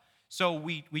well. So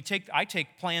I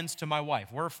take plans to my wife.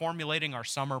 We're formulating our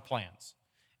summer plans.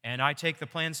 And I take the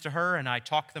plans to her and I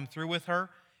talk them through with her.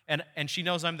 And she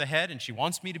knows I'm the head and she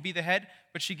wants me to be the head,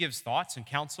 but she gives thoughts and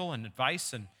counsel and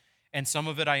advice. And some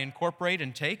of it I incorporate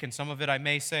and take, and some of it I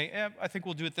may say, I think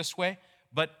we'll do it this way.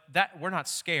 But that we're not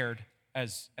scared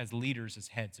as leaders, as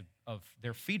heads of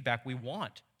their feedback. We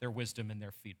want their wisdom and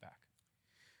their feedback.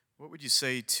 What would you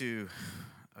say to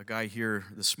a guy here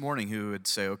this morning who would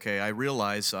say, okay, I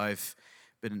realize I've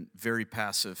been very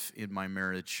passive in my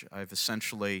marriage. I've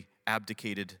essentially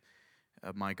abdicated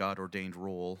my God-ordained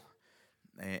role,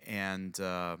 and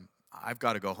I've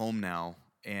got to go home now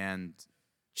and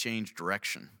change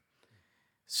direction.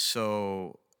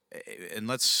 So, and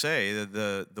let's say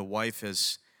that the wife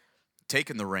has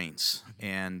taken the reins,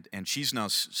 and she's now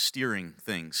steering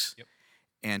things. Yep.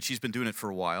 And she's been doing it for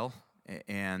a while,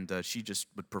 and she just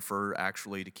would prefer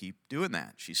actually to keep doing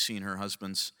that. She's seen her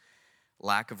husband's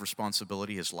lack of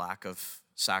responsibility, his lack of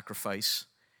sacrifice,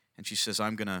 and she says,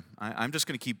 I'm just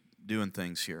gonna keep doing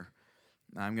things here.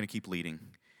 I'm gonna keep leading.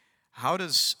 How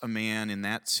does a man in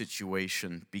that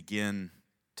situation begin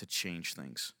to change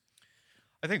things?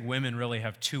 I think women really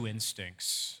have two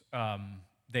instincts.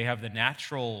 They have the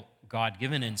natural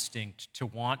God-given instinct to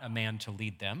want a man to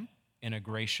lead them in a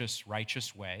gracious,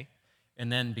 righteous way.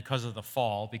 And then because of the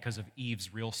fall, because of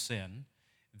Eve's real sin,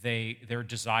 their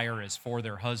desire is for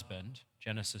their husband,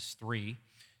 Genesis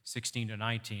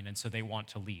 3:16-19, and so they want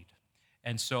to lead.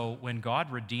 And so when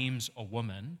God redeems a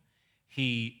woman,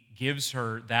 he gives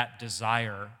her that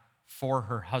desire for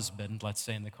her husband, let's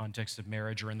say in the context of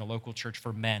marriage or in the local church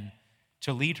for men,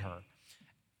 to lead her.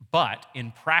 But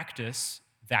in practice,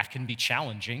 that can be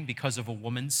challenging because of a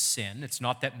woman's sin. It's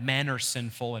not that men are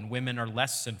sinful and women are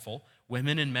less sinful.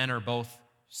 Women and men are both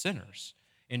sinners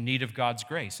in need of God's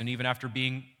grace. And even after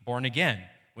being born again,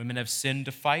 women have sinned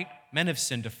to fight, men have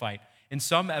sinned to fight. In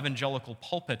some evangelical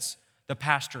pulpits, the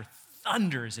pastor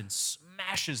thunders and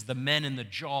smashes the men in the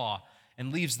jaw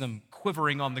and leaves them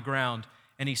quivering on the ground.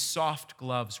 And he soft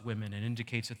gloves women and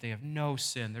indicates that they have no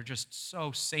sin. They're just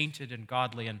so sainted and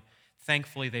godly. And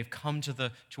thankfully, they've come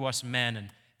to us men and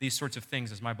these sorts of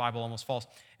things, as my Bible almost falls.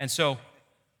 And so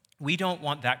we don't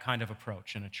want that kind of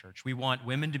approach in a church. We want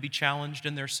women to be challenged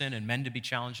in their sin and men to be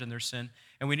challenged in their sin.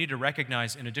 And we need to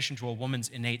recognize, in addition to a woman's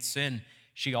innate sin,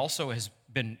 she also has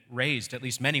been raised, at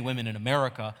least many women in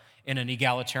America, in an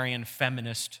egalitarian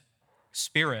feminist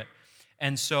spirit.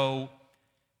 And so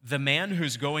the man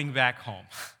who's going back home,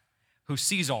 who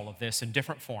sees all of this in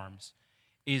different forms,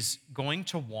 is going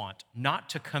to want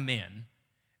not to come in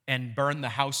and burn the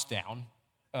house down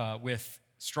with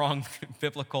strong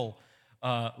biblical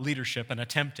leadership and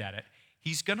attempt at it.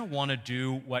 He's going to want to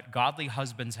do what godly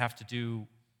husbands have to do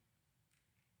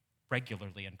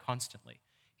regularly and constantly.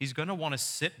 He's going to want to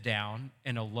sit down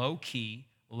in a low-key,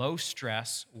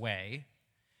 low-stress way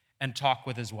and talk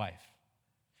with his wife.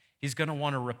 He's going to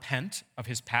want to repent of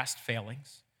his past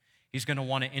failings. He's going to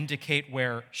want to indicate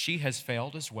where she has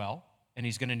failed as well, and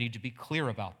he's going to need to be clear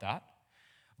about that.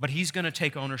 But he's going to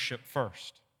take ownership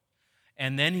first.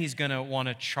 And then he's going to want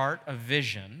to chart a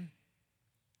vision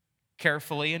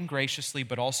carefully and graciously,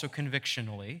 but also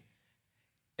convictionally.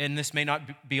 And this may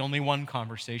not be only one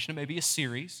conversation, it may be a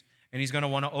series. And he's going to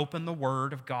want to open the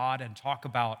Word of God and talk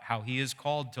about how he is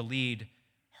called to lead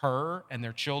her and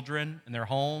their children and their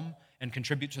home and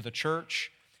contribute to the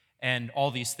church and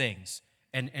all these things.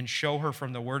 And show her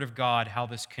from the Word of God how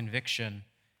this conviction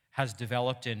has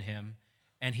developed in him.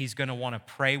 And he's going to want to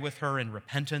pray with her in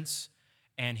repentance.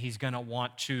 And he's going to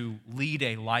want to lead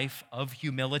a life of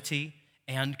humility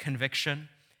and conviction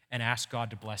and ask God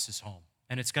to bless his home.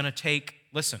 And it's going to take,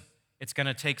 it's going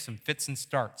to take some fits and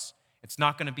starts. It's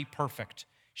not going to be perfect.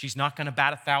 She's not going to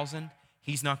bat 1,000.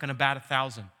 He's not going to bat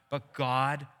 1,000. But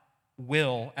God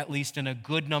will, at least in a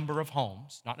good number of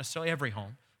homes, not necessarily every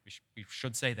home, we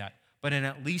should say that, but in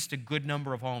at least a good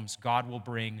number of homes, God will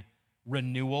bring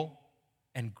renewal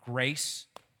and grace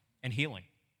and healing.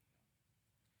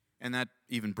 And that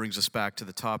even brings us back to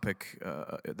the topic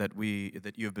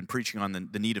that you have been preaching on,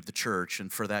 the need of the church,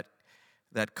 and for that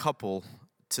couple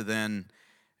to then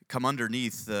come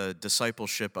underneath the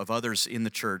discipleship of others in the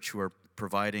church who are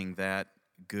providing that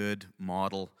good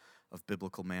model of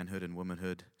biblical manhood and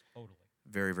womanhood. Totally.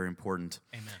 very, very important.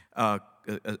 Amen.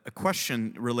 A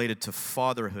question related to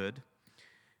fatherhood.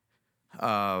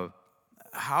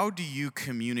 How do you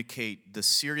communicate the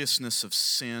seriousness of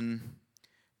sin,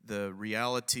 the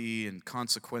reality and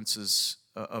consequences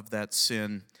of that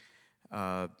sin,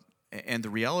 and the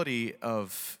reality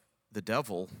of the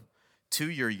devil to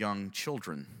your young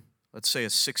children? Let's say a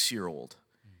 6-year-old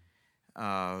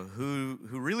who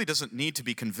really doesn't need to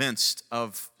be convinced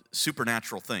of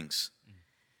supernatural things.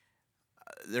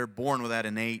 They're born with that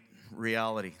innate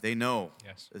reality. They know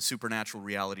the supernatural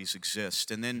realities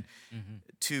exist. And then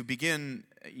to begin,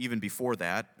 even before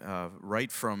that,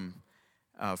 right from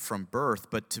birth,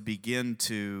 but to begin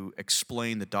to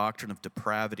explain the doctrine of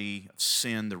depravity, of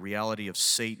sin, the reality of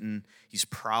Satan. He's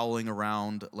prowling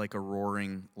around like a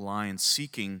roaring lion,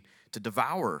 seeking to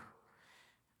devour.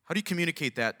 How do you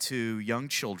communicate that to young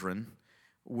children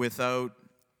without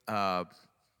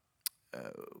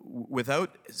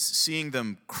seeing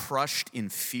them crushed in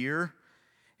fear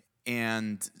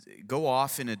and go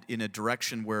off in a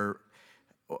direction where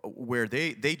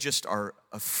they just are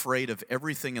afraid of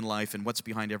everything in life and what's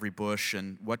behind every bush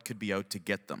and what could be out to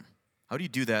get them? How do you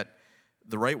do that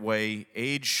the right way,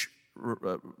 age-related?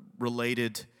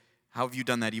 How have you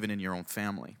done that even in your own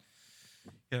family?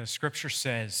 Yeah, the scripture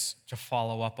says, to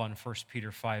follow up on 1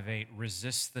 Peter 5:8,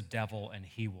 resist the devil and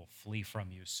he will flee from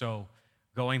you. So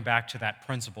going back to that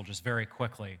principle just very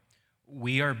quickly,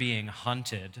 we are being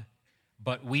hunted,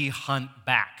 but we hunt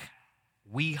back.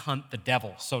 We hunt the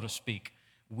devil, so to speak.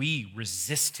 We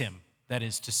resist him, that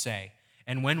is to say.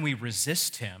 And when we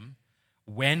resist him,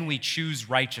 when we choose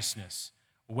righteousness,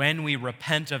 when we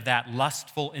repent of that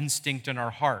lustful instinct in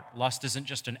our heart, lust isn't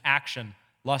just an action,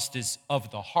 lust is of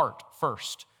the heart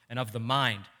first and of the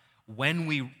mind. When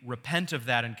we repent of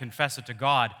that and confess it to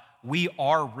God, we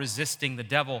are resisting the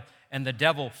devil, and the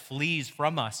devil flees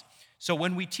from us. So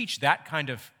when we teach that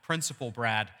kind of principle,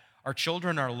 Brad, our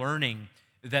children are learning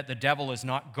that the devil is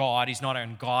not God. He's not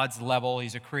on God's level.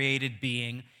 He's a created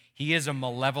being. He is a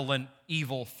malevolent,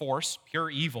 evil force,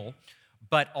 pure evil,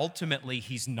 but ultimately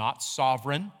he's not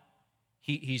sovereign.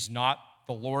 He's not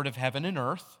the Lord of heaven and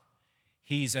earth.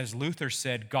 He's, as Luther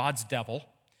said, God's devil.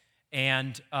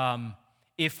 And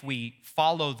if we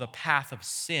follow the path of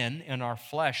sin in our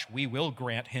flesh, we will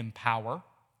grant him power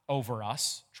over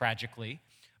us, tragically.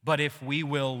 But if we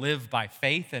will live by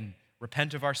faith and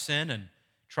repent of our sin and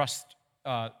trust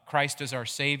Christ as our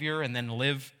Savior and then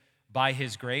live by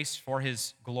his grace for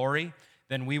his glory,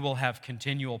 then we will have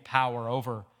continual power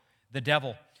over the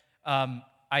devil.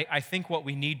 I think what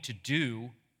we need to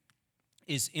do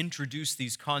is introduce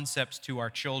these concepts to our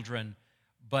children,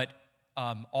 but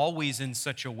always in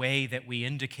such a way that we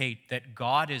indicate that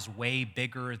God is way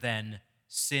bigger than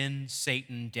sin,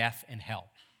 Satan, death, and hell.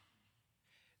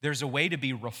 There's a way to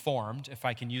be reformed, if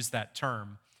I can use that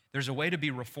term. There's a way to be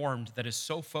reformed that is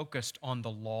so focused on the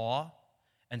law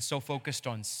and so focused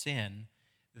on sin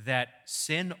that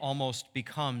sin almost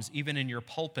becomes, even in your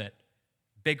pulpit,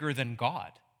 bigger than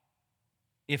God.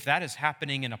 If that is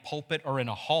happening in a pulpit or in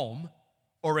a home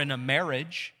or in a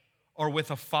marriage or with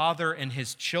a father and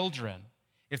his children,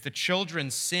 if the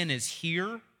children's sin is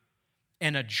here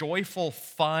and a joyful,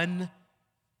 fun,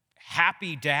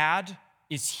 happy dad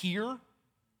is here,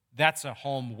 that's a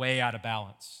home way out of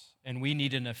balance. And we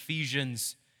need an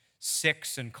Ephesians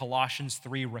 6 and Colossians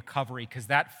 3 recovery, because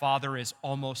that father is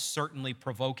almost certainly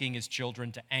provoking his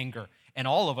children to anger. And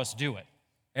all of us do it.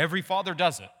 Every father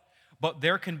does it. But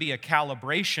there can be a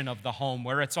calibration of the home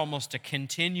where it's almost a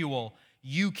continual,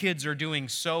 you kids are doing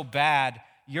so bad,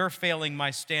 you're failing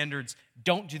my standards,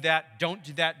 don't do that, don't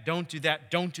do that, don't do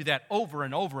that, don't do that, over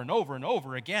and over and over and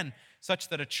over again, such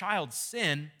that a child's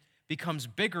sin becomes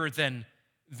bigger than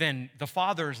the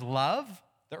father's love,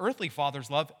 the earthly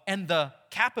father's love, and the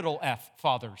capital F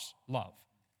father's love.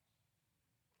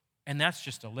 And that's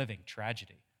just a living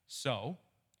tragedy. So,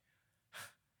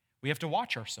 we have to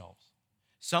watch ourselves.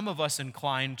 Some of us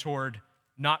incline toward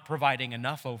not providing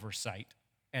enough oversight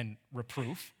and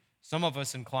reproof. Some of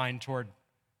us incline toward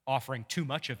offering too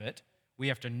much of it. We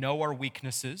have to know our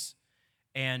weaknesses,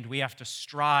 and we have to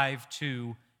strive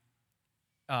to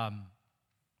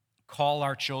call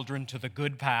our children to the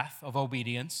good path of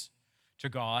obedience to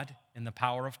God in the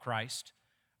power of Christ,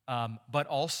 but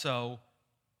also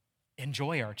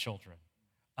enjoy our children.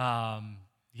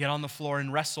 Get on the floor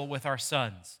and wrestle with our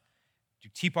sons. Do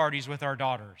tea parties with our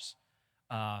daughters.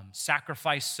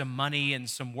 Sacrifice some money and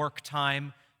some work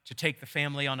time to take the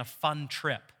family on a fun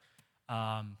trip.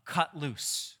 Cut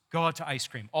loose. Go out to ice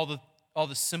cream. All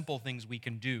the simple things we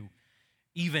can do,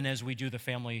 even as we do the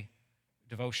family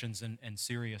devotions and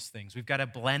serious things. We've got to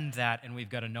blend that, and we've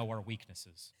got to know our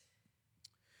weaknesses.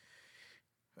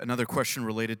 Another question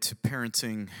related to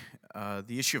parenting,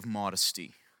 the issue of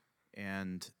modesty.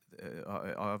 And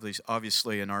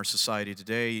obviously in our society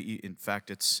today, in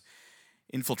fact, it's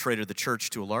infiltrated the church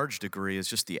to a large degree, is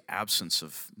just the absence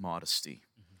of modesty.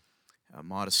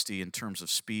 Modesty in terms of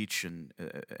speech and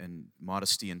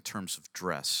modesty in terms of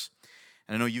dress.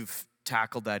 And I know you've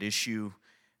tackled that issue,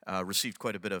 received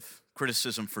quite a bit of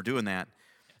criticism for doing that.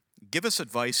 Give us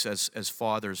advice as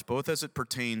fathers, both as it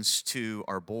pertains to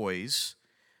our boys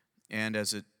and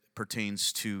as it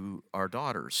pertains to our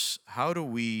daughters. How do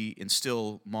we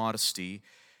instill modesty?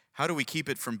 How do we keep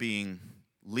it from being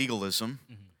legalism?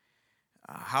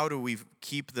 How do we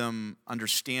keep them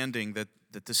understanding that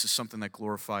this is something that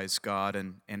glorifies God?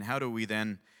 And how do we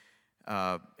then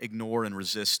ignore and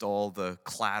resist all the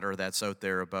clatter that's out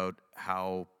there about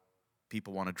how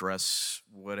people want to dress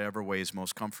whatever way is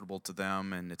most comfortable to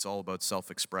them, and it's all about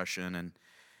self-expression, and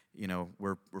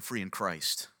we're free in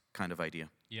Christ kind of idea?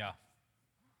 Yeah.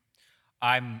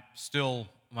 I'm still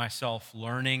myself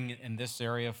learning in this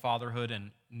area of fatherhood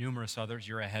and numerous others.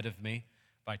 You're ahead of me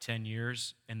by 10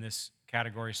 years in this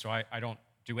category, so I don't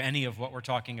do any of what we're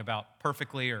talking about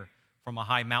perfectly or from a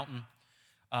high mountain.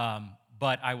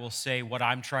 But I will say what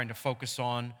I'm trying to focus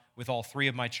on with all three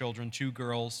of my children, 2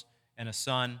 girls and a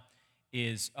son,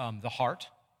 is the heart.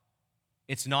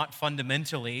 It's not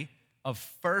fundamentally of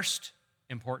first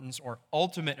importance or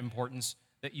ultimate importance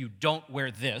that you don't wear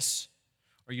this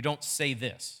or you don't say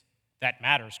this. That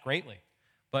matters greatly.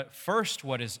 But first,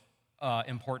 what is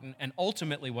important, and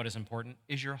ultimately what is important,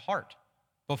 is your heart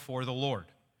before the Lord.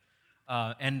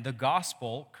 And the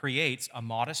gospel creates a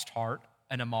modest heart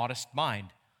and a modest mind.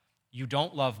 You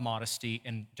don't love modesty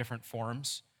in different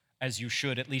forms, as you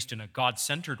should, at least in a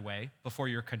God-centered way, before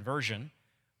your conversion.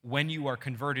 When you are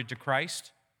converted to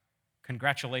Christ,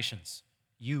 congratulations.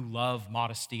 You love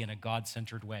modesty in a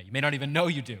God-centered way. You may not even know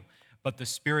you do, but the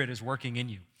Spirit is working in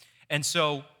you. And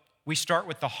so we start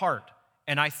with the heart,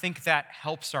 and I think that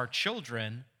helps our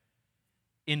children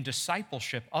in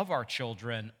discipleship of our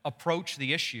children approach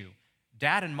the issue.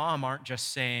 Dad and mom aren't just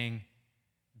saying,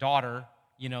 daughter,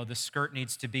 the skirt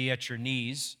needs to be at your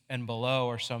knees and below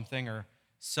or something, or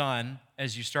son,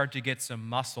 as you start to get some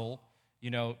muscle,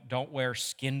 don't wear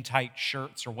skin-tight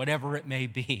shirts or whatever it may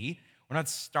be. We're not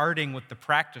starting with the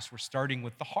practice, we're starting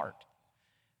with the heart.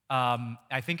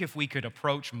 I think if we could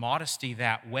approach modesty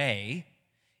that way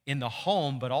in the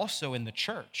home, but also in the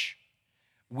church,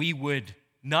 we would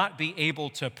not be able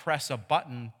to press a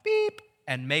button, beep,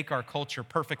 and make our culture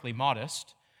perfectly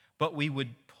modest, but we would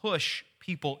push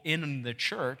people in the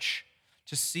church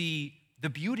to see the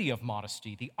beauty of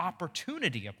modesty, the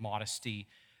opportunity of modesty,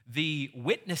 the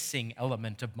witnessing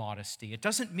element of modesty. It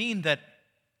doesn't mean that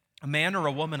a man or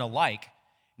a woman alike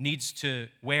needs to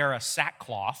wear a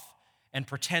sackcloth and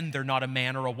pretend they're not a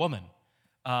man or a woman.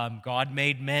 God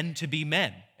made men to be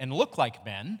men and look like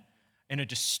men in a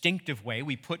distinctive way.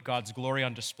 We put God's glory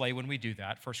on display when we do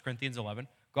that, 1 Corinthians 11.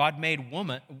 God made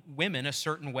women a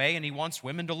certain way, and he wants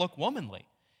women to look womanly.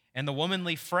 And the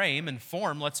womanly frame and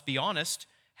form, let's be honest,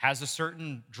 has a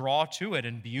certain draw to it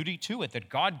and beauty to it that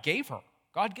God gave her.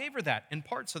 God gave her that in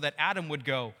part so that Adam would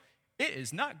go, it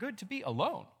is not good to be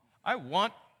alone. I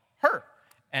want her,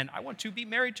 and I want to be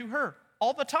married to her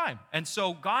all the time. And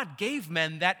so God gave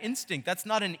men that instinct. That's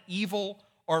not an evil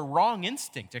or wrong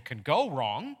instinct. It can go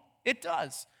wrong. It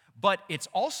does. But it's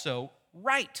also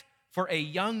right for a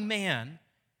young man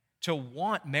to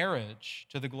want marriage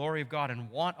to the glory of God and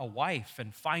want a wife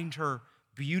and find her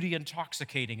beauty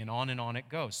intoxicating, and on it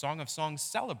goes. Song of Songs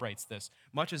celebrates this,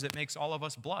 much as it makes all of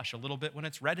us blush a little bit when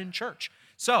it's read in church.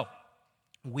 So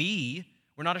we're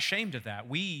not ashamed of that.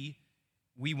 We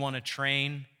want to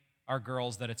train our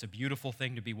girls that it's a beautiful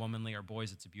thing to be womanly, our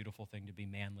boys, it's a beautiful thing to be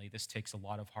manly. This takes a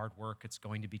lot of hard work. It's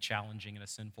going to be challenging in a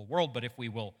sinful world, but if we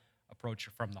will approach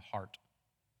it from the heart,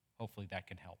 hopefully that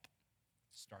can help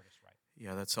start us right.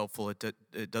 Yeah, that's helpful.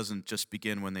 It doesn't just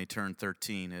begin when they turn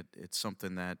 13. It's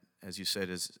something that, as you said,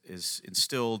 is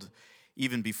instilled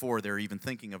even before they're even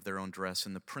thinking of their own dress,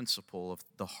 and the principle of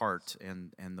the heart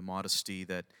and the modesty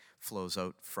that flows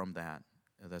out from that.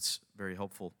 That's very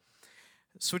helpful.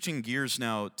 Switching gears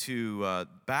now to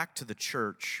back to the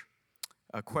church,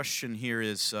 a question here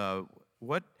is,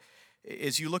 what,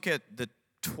 as you look at the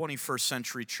 21st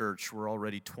century church, we're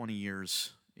already 20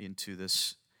 years into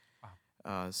this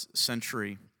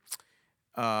century,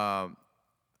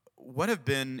 what have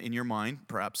been, in your mind,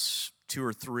 perhaps 2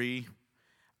 or 3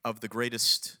 of the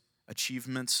greatest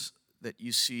achievements that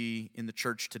you see in the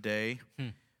church today,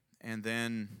 and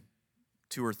then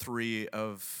 2 or 3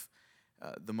 of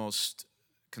the most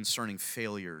concerning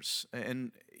failures.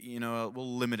 And,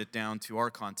 we'll limit it down to our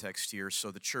context here,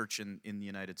 so the church in the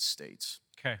United States.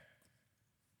 Okay.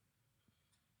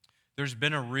 There's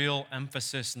been a real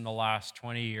emphasis in the last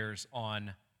 20 years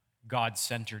on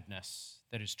God-centeredness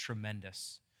that is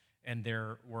tremendous. And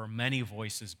there were many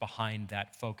voices behind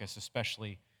that focus,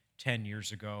 especially 10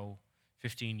 years ago,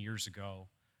 15 years ago,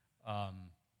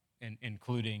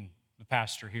 including the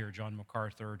pastor here, John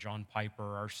MacArthur, John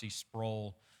Piper, R.C.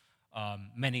 Sproul,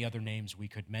 many other names we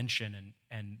could mention.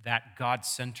 And that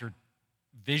God-centered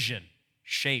vision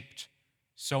shaped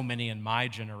so many in my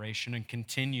generation and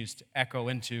continues to echo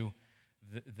into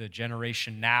the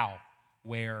generation now,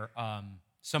 where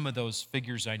some of those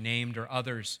figures I named or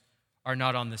others are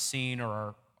not on the scene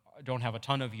or don't have a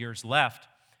ton of years left,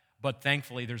 but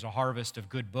thankfully there's a harvest of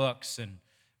good books and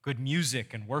good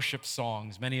music and worship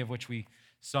songs, many of which we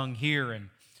sung here,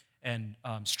 and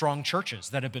strong churches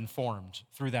that have been formed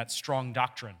through that strong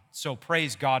doctrine. So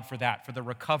praise God for that, for the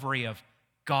recovery of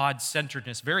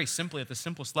God-centeredness. Very simply, at the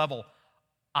simplest level,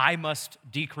 I must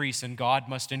decrease and God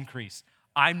must increase.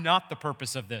 I'm not the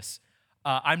purpose of this.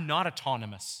 I'm not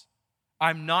autonomous.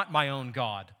 I'm not my own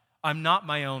God. I'm not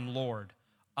my own Lord.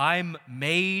 I'm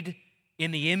made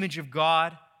in the image of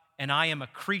God, and I am a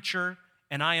creature,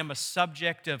 and I am a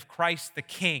subject of Christ the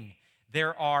King.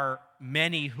 There are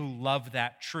many who love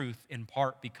that truth in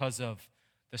part because of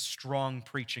the strong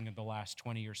preaching of the last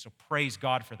 20 years. So praise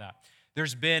God for that.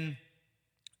 There's been,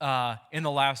 in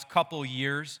the last couple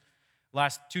years,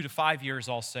 last 2 to 5 years,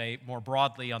 I'll say, more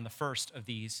broadly on the first of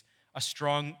these, a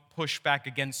strong pushback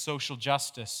against social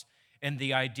justice and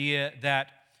the idea that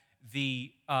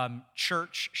the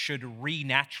church should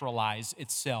renaturalize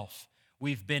itself.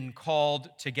 We've been called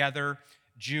together,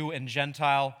 Jew and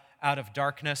Gentile, out of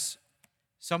darkness.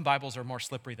 Some Bibles are more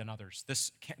slippery than others.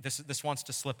 This wants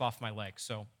to slip off my leg,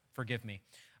 so forgive me.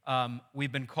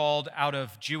 We've been called out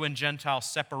of Jew and Gentile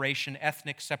separation,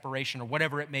 ethnic separation, or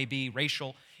whatever it may be,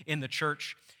 racial, in the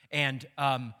church, and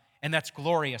that's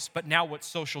glorious. But now what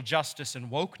social justice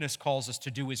and wokeness calls us to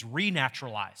do is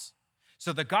renaturalize.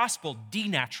 So the gospel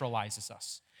denaturalizes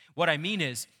us. What I mean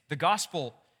is the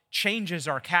gospel changes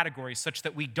our categories such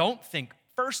that we don't think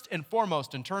first and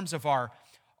foremost in terms of our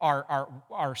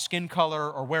skin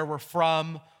color or where we're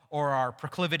from or our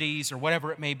proclivities or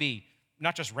whatever it may be.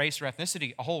 Not just race or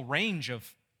ethnicity, a whole range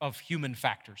of human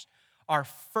factors. Our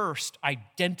first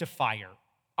identifier,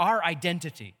 our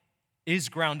identity, is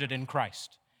grounded in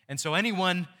Christ. And so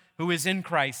anyone who is in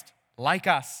Christ, like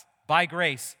us, by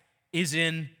grace, is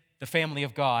in the family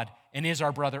of God and is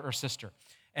our brother or sister.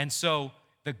 And so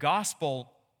the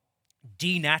gospel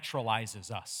denaturalizes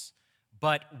us,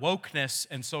 but wokeness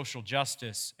and social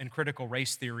justice and critical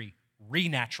race theory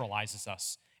renaturalizes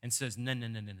us and says, no.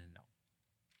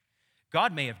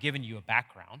 God may have given you a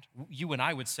background. You and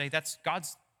I would say that's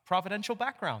God's providential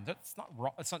background. That's not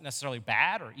wrong. It's not necessarily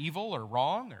bad or evil or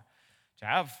wrong, or to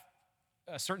have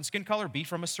a certain skin color, be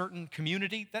from a certain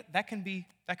community. That can be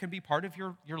part of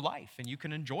your life, and you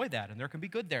can enjoy that, and there can be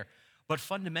good there. But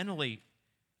fundamentally,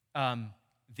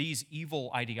 these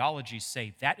evil ideologies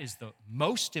say that is the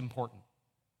most important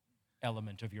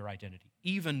element of your identity,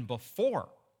 even before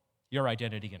your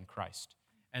identity in Christ.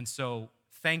 And so,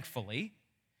 thankfully,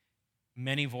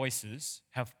 many voices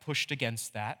have pushed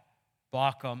against that.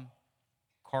 Bauckham,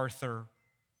 Carther,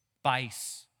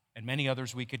 Bice, and many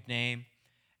others we could name.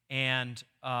 And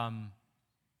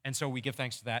so we give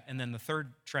thanks to that. And then the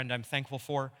third trend I'm thankful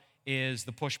for is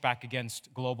the pushback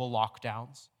against global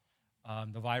lockdowns.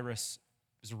 The virus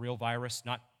is a real virus,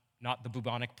 not the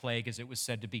bubonic plague as it was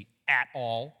said to be at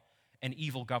all. And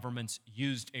evil governments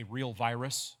used a real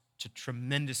virus to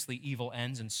tremendously evil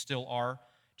ends and still are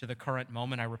to the current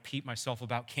moment. I repeat myself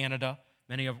about Canada.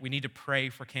 We need to pray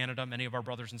for Canada. Many of our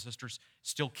brothers and sisters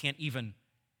still can't even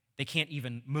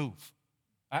move.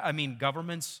 I mean,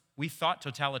 governments, we thought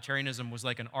totalitarianism was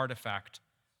like an artifact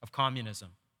of communism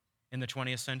in the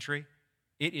 20th century.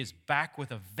 It is back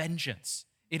with a vengeance.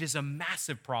 It is a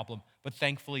massive problem, but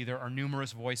thankfully there are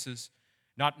numerous voices,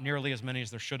 not nearly as many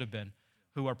as there should have been,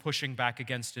 who are pushing back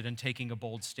against it and taking a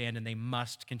bold stand, and they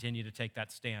must continue to take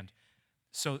that stand.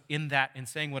 So in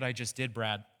saying what I just did,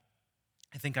 Brad,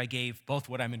 I think I gave both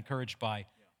what I'm encouraged by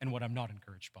and what I'm not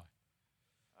encouraged by.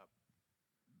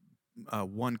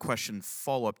 One question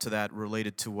follow-up to that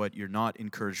related to what you're not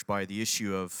encouraged by, the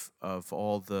issue of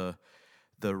all the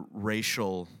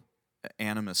racial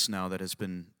animus now that has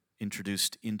been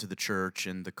introduced into the church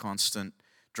and the constant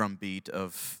drumbeat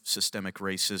of systemic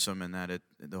racism, and that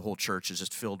the whole church is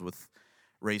just filled with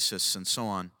racists and so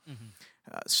on. Mm-hmm.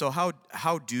 So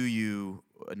how do you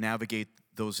navigate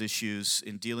those issues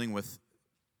in dealing with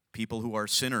people who are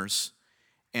sinners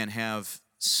and have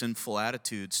sinful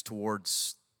attitudes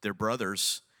towards their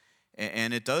brothers.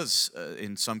 And it does,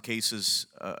 in some cases,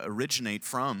 originate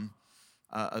from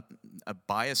a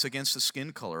bias against the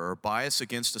skin color or a bias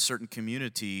against a certain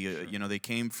community. They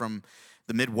came from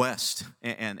the Midwest,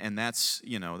 and that's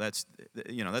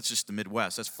just the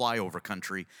Midwest. That's flyover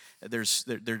country. There's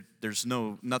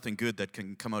nothing good that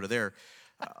can come out of there.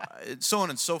 So on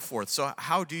and so forth. So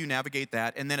how do you navigate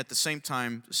that? And then at the same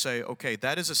time say, okay,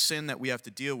 that is a sin that we have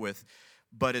to deal with,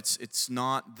 but it's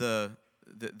not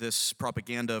this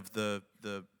propaganda of the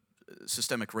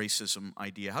systemic racism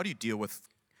idea. How do you deal with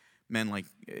men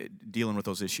dealing with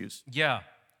those issues? Yeah,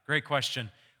 great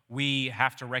question. We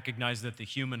have to recognize that the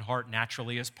human heart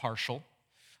naturally is partial.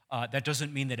 That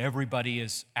doesn't mean that everybody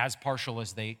is as partial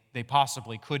as they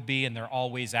possibly could be, and they're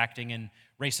always acting in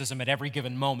racism at every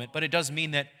given moment. But it does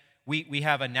mean that we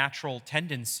have a natural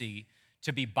tendency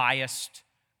to be biased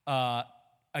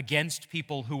against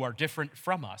people who are different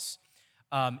from us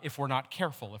if we're not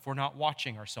careful, if we're not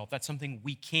watching ourselves. That's something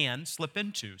we can slip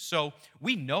into. So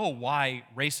we know why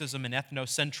racism and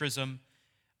ethnocentrism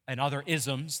and other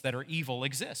isms that are evil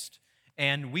exist.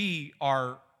 And we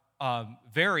are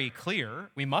very clear,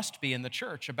 we must be in the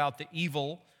church, about the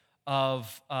evil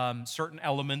of certain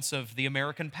elements of the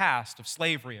American past, of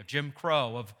slavery, of Jim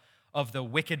Crow, of the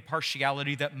wicked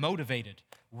partiality that motivated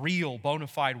real, bona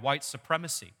fide white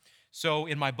supremacy. So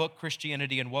in my book,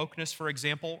 Christianity and Wokeness, for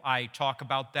example, I talk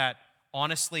about that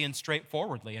honestly and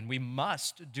straightforwardly, and we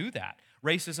must do that.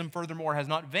 Racism, furthermore, has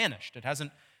not vanished. It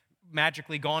hasn't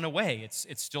magically gone away.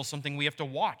 It's still something we have to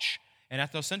watch. And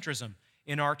ethnocentrism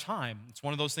in our time, it's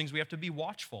one of those things we have to be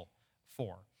watchful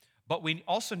for. But we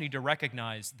also need to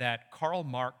recognize that Karl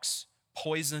Marx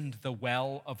poisoned the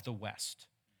well of the West.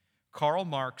 Karl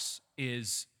Marx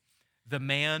is the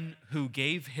man who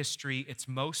gave history its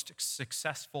most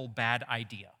successful bad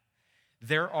idea.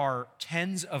 There are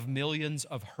tens of millions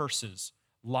of hearses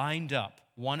lined up,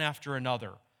 one after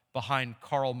another, behind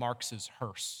Karl Marx's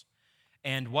hearse.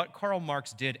 And what Karl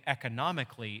Marx did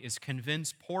economically is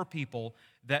convince poor people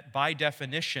that by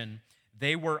definition,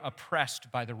 they were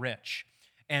oppressed by the rich.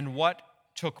 And what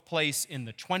took place in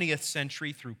the 20th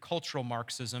century through cultural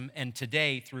Marxism and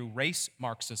today through race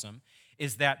Marxism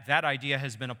is that idea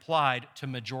has been applied to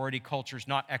majority cultures,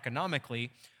 not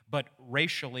economically, but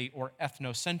racially or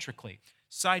ethnocentrically.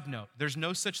 Side note, there's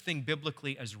no such thing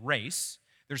biblically as race.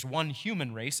 There's one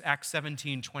human race, Acts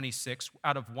 17:26,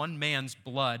 out of one man's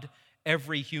blood,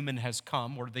 every human has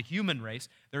come, or the human race.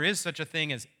 There is such a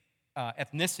thing as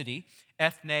ethnicity.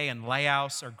 Ethne and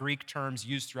laos are Greek terms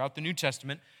used throughout the New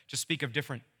Testament to speak of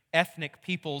different ethnic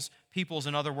peoples,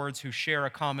 in other words, who share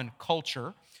a common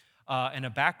culture and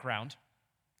a background.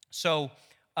 So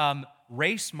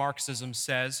race Marxism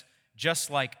says, just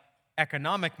like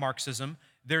economic Marxism,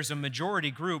 there's a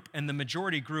majority group, and the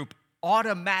majority group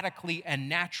automatically and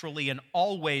naturally and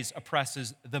always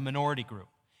oppresses the minority group.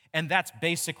 And that's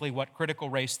basically what critical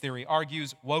race theory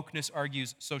argues, wokeness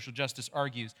argues, social justice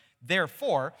argues.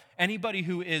 Therefore, anybody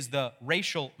who is the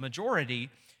racial majority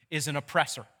is an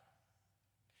oppressor,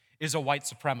 is a white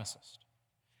supremacist.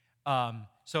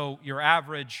 So your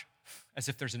average, as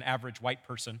if there's an average white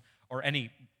person or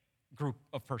any group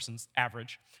of persons,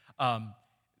 average,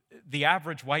 the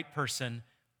average white person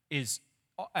is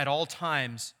at all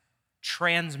times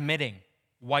transmitting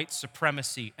white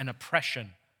supremacy and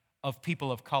oppression of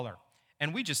people of color.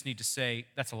 And we just need to say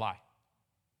that's a lie.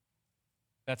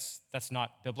 That's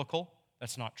not biblical.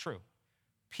 That's not true.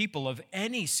 People of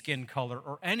any skin color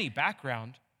or any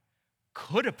background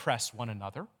could oppress one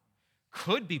another,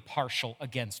 could be partial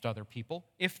against other people.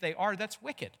 If they are, that's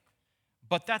wicked.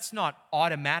 But that's not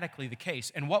automatically the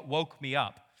case. And what woke me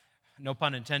up, no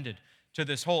pun intended, to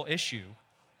this whole issue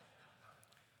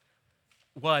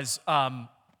was,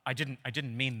 I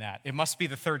didn't mean that. It must be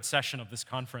the third session of this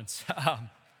conference.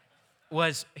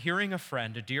 Was hearing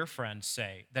a dear friend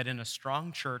say that in a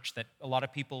strong church that a lot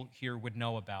of people here would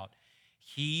know about,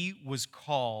 he was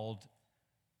called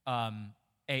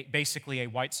basically a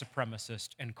white supremacist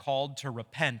and called to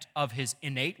repent of his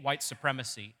innate white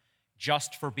supremacy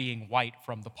just for being white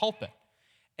from the pulpit.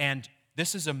 And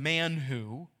this is a man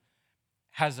who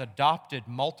has adopted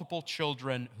multiple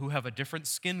children who have a different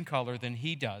skin color than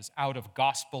he does out of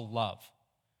gospel love.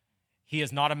 He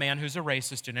is not a man who's a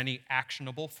racist in any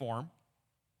actionable form.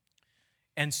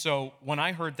 And so when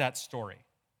I heard that story,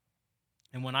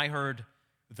 and when I heard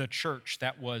the church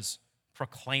that was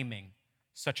proclaiming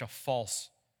such a false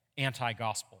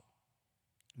anti-gospel,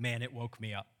 man, it woke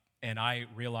me up. And I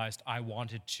realized I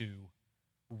wanted to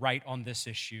write on this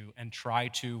issue and try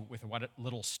to, with what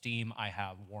little steam I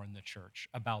have, warn the church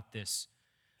about this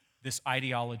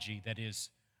ideology that is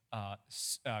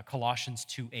Colossians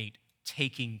 2:8,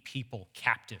 taking people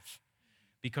captive.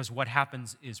 Because what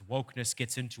happens is wokeness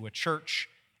gets into a church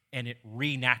and it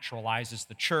renaturalizes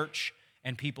the church,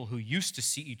 and people who used to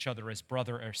see each other as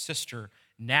brother or sister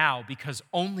now, because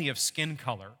only of skin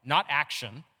color, not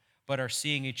action, but are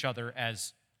seeing each other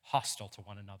as hostile to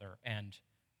one another. And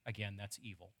again, that's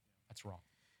evil. That's wrong.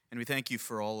 And we thank you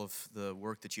for all of the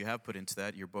work that you have put into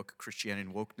that. Your book, Christianity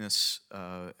and Wokeness,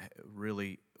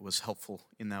 really was helpful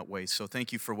in that way. So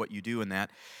thank you for what you do in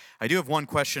that. I do have one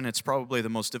question. It's probably the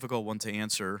most difficult one to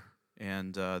answer,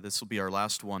 and this will be our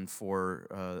last one for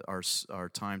our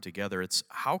time together. It's,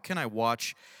 how can I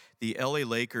watch the LA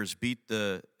Lakers beat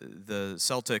the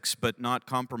Celtics but not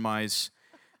compromise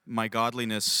my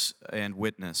godliness and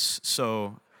witness?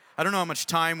 So I don't know how much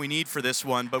time we need for this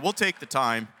one, but we'll take the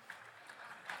time.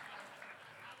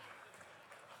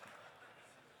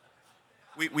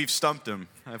 We've stumped him,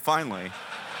 finally.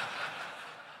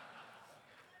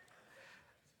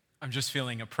 I'm just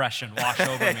feeling oppression wash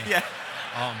over me. Yeah.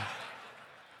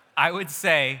 I would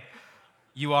say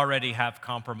you already have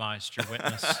compromised your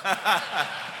witness.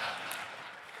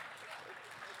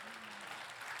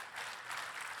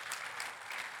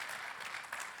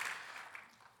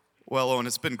 Well, Owen,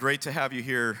 it's been great to have you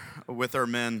here with our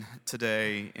men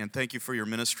today, and thank you for your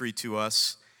ministry to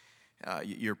us.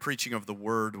 Your preaching of the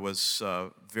word was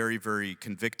very, very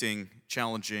convicting,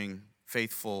 challenging,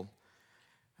 faithful.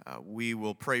 We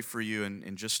will pray for you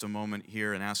in just a moment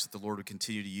here and ask that the Lord would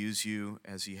continue to use you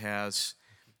as he has,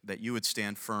 that you would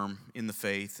stand firm in the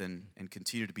faith and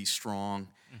continue to be strong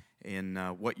in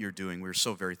what you're doing. We're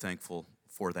so very thankful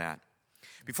for that.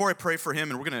 Before I pray for him,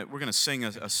 and we're gonna sing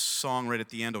a song right at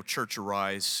the end, "O Church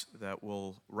Arise," that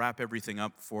will wrap everything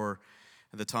up for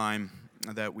the time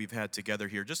that we've had together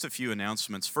here. Just a few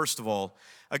announcements. First of all,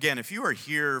 again, if you are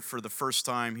here for the first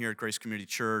time here at Grace Community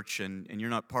Church and you're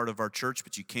not part of our church,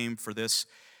 but you came for this,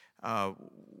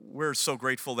 we're so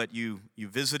grateful that you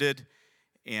visited.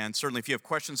 And certainly if you have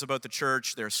questions about the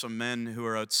church, there are some men who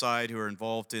are outside who are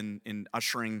involved in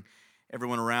ushering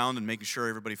everyone around and making sure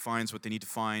everybody finds what they need to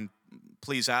find.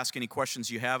 Please ask any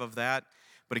questions you have of that.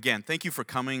 But again, thank you for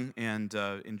coming and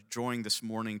enjoying this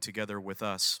morning together with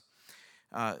us.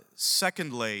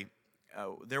 Secondly,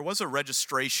 there was a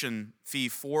registration fee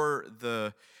for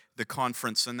the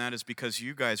conference, and that is because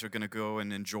you guys are going to go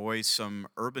and enjoy some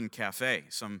urban cafe,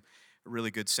 some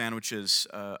really good sandwiches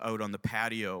out on the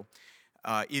patio.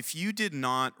 If you did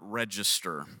not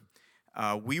register,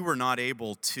 we were not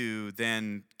able to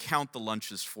then count the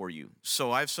lunches for you.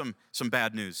 So I have some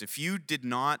bad news. If you did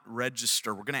not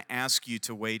register, we're going to ask you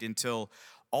to wait until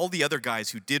all the other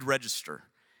guys who did register,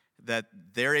 that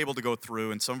they're able to go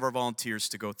through, and some of our volunteers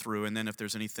to go through, and then if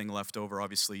there's anything left over,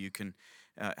 obviously you can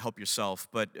help yourself.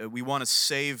 But we want to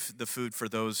save the food for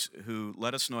those who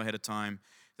let us know ahead of time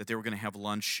that they were going to have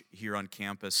lunch here on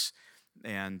campus,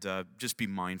 and just be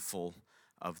mindful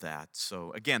of that.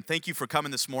 So again, thank you for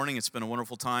coming this morning. It's been a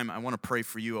wonderful time. I want to pray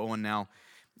for you, Owen, now,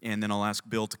 and then I'll ask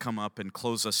Bill to come up and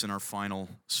close us in our final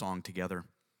song together.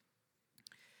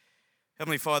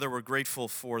 Heavenly Father, we're grateful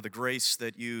for the grace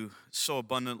that you so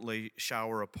abundantly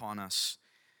shower upon us.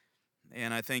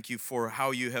 And I thank you for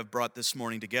how you have brought this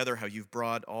morning together, how you've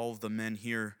brought all of the men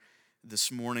here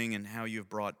this morning, and how you've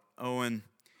brought Owen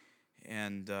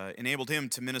and enabled him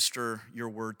to minister your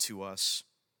word to us.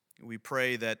 We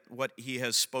pray that what he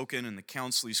has spoken and the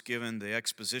counsel he's given, the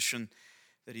exposition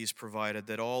that he's provided,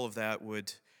 that all of that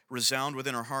would resound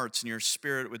within our hearts, and your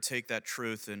Spirit would take that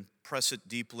truth and press it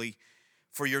deeply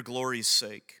for your glory's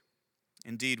sake.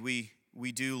 Indeed,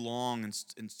 we do long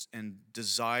and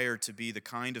desire to be the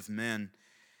kind of men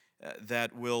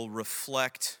that will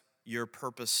reflect your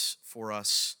purpose for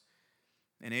us.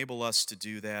 Enable us to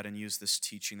do that and use this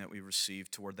teaching that we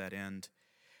received toward that end.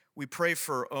 We pray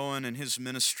for Owen and his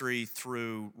ministry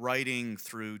through writing,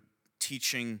 through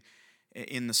teaching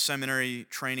in the seminary,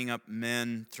 training up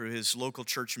men, through his local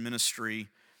church ministry,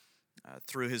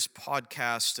 through his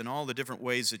podcast, and all the different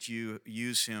ways that you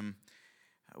use him.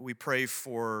 We pray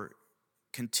for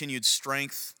continued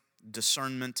strength,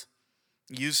 discernment.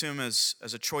 Use him as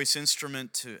a choice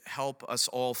instrument to help us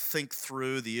all think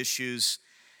through the issues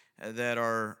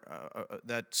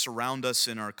that surround us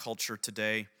in our culture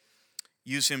today.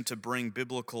 Use him to bring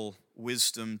biblical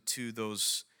wisdom to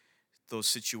those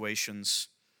situations.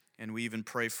 And we even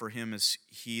pray for him as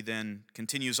he then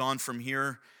continues on from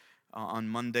here on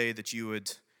Monday, that you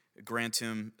would grant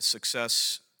him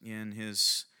success in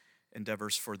his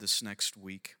endeavors for this next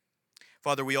week.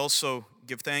 Father, we also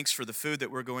give thanks for the food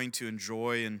that we're going to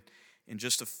enjoy, and in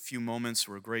just a few moments,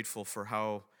 we're grateful for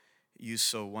how you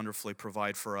so wonderfully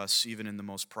provide for us, even in the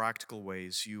most practical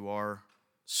ways. You are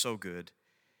so good.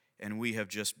 And we have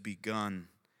just begun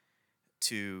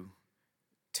to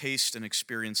taste and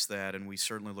experience that, and we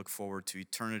certainly look forward to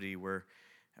eternity where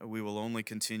we will only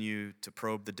continue to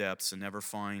probe the depths and never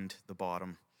find the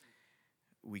bottom.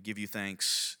 We give you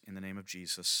thanks in the name of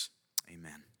Jesus.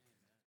 Amen.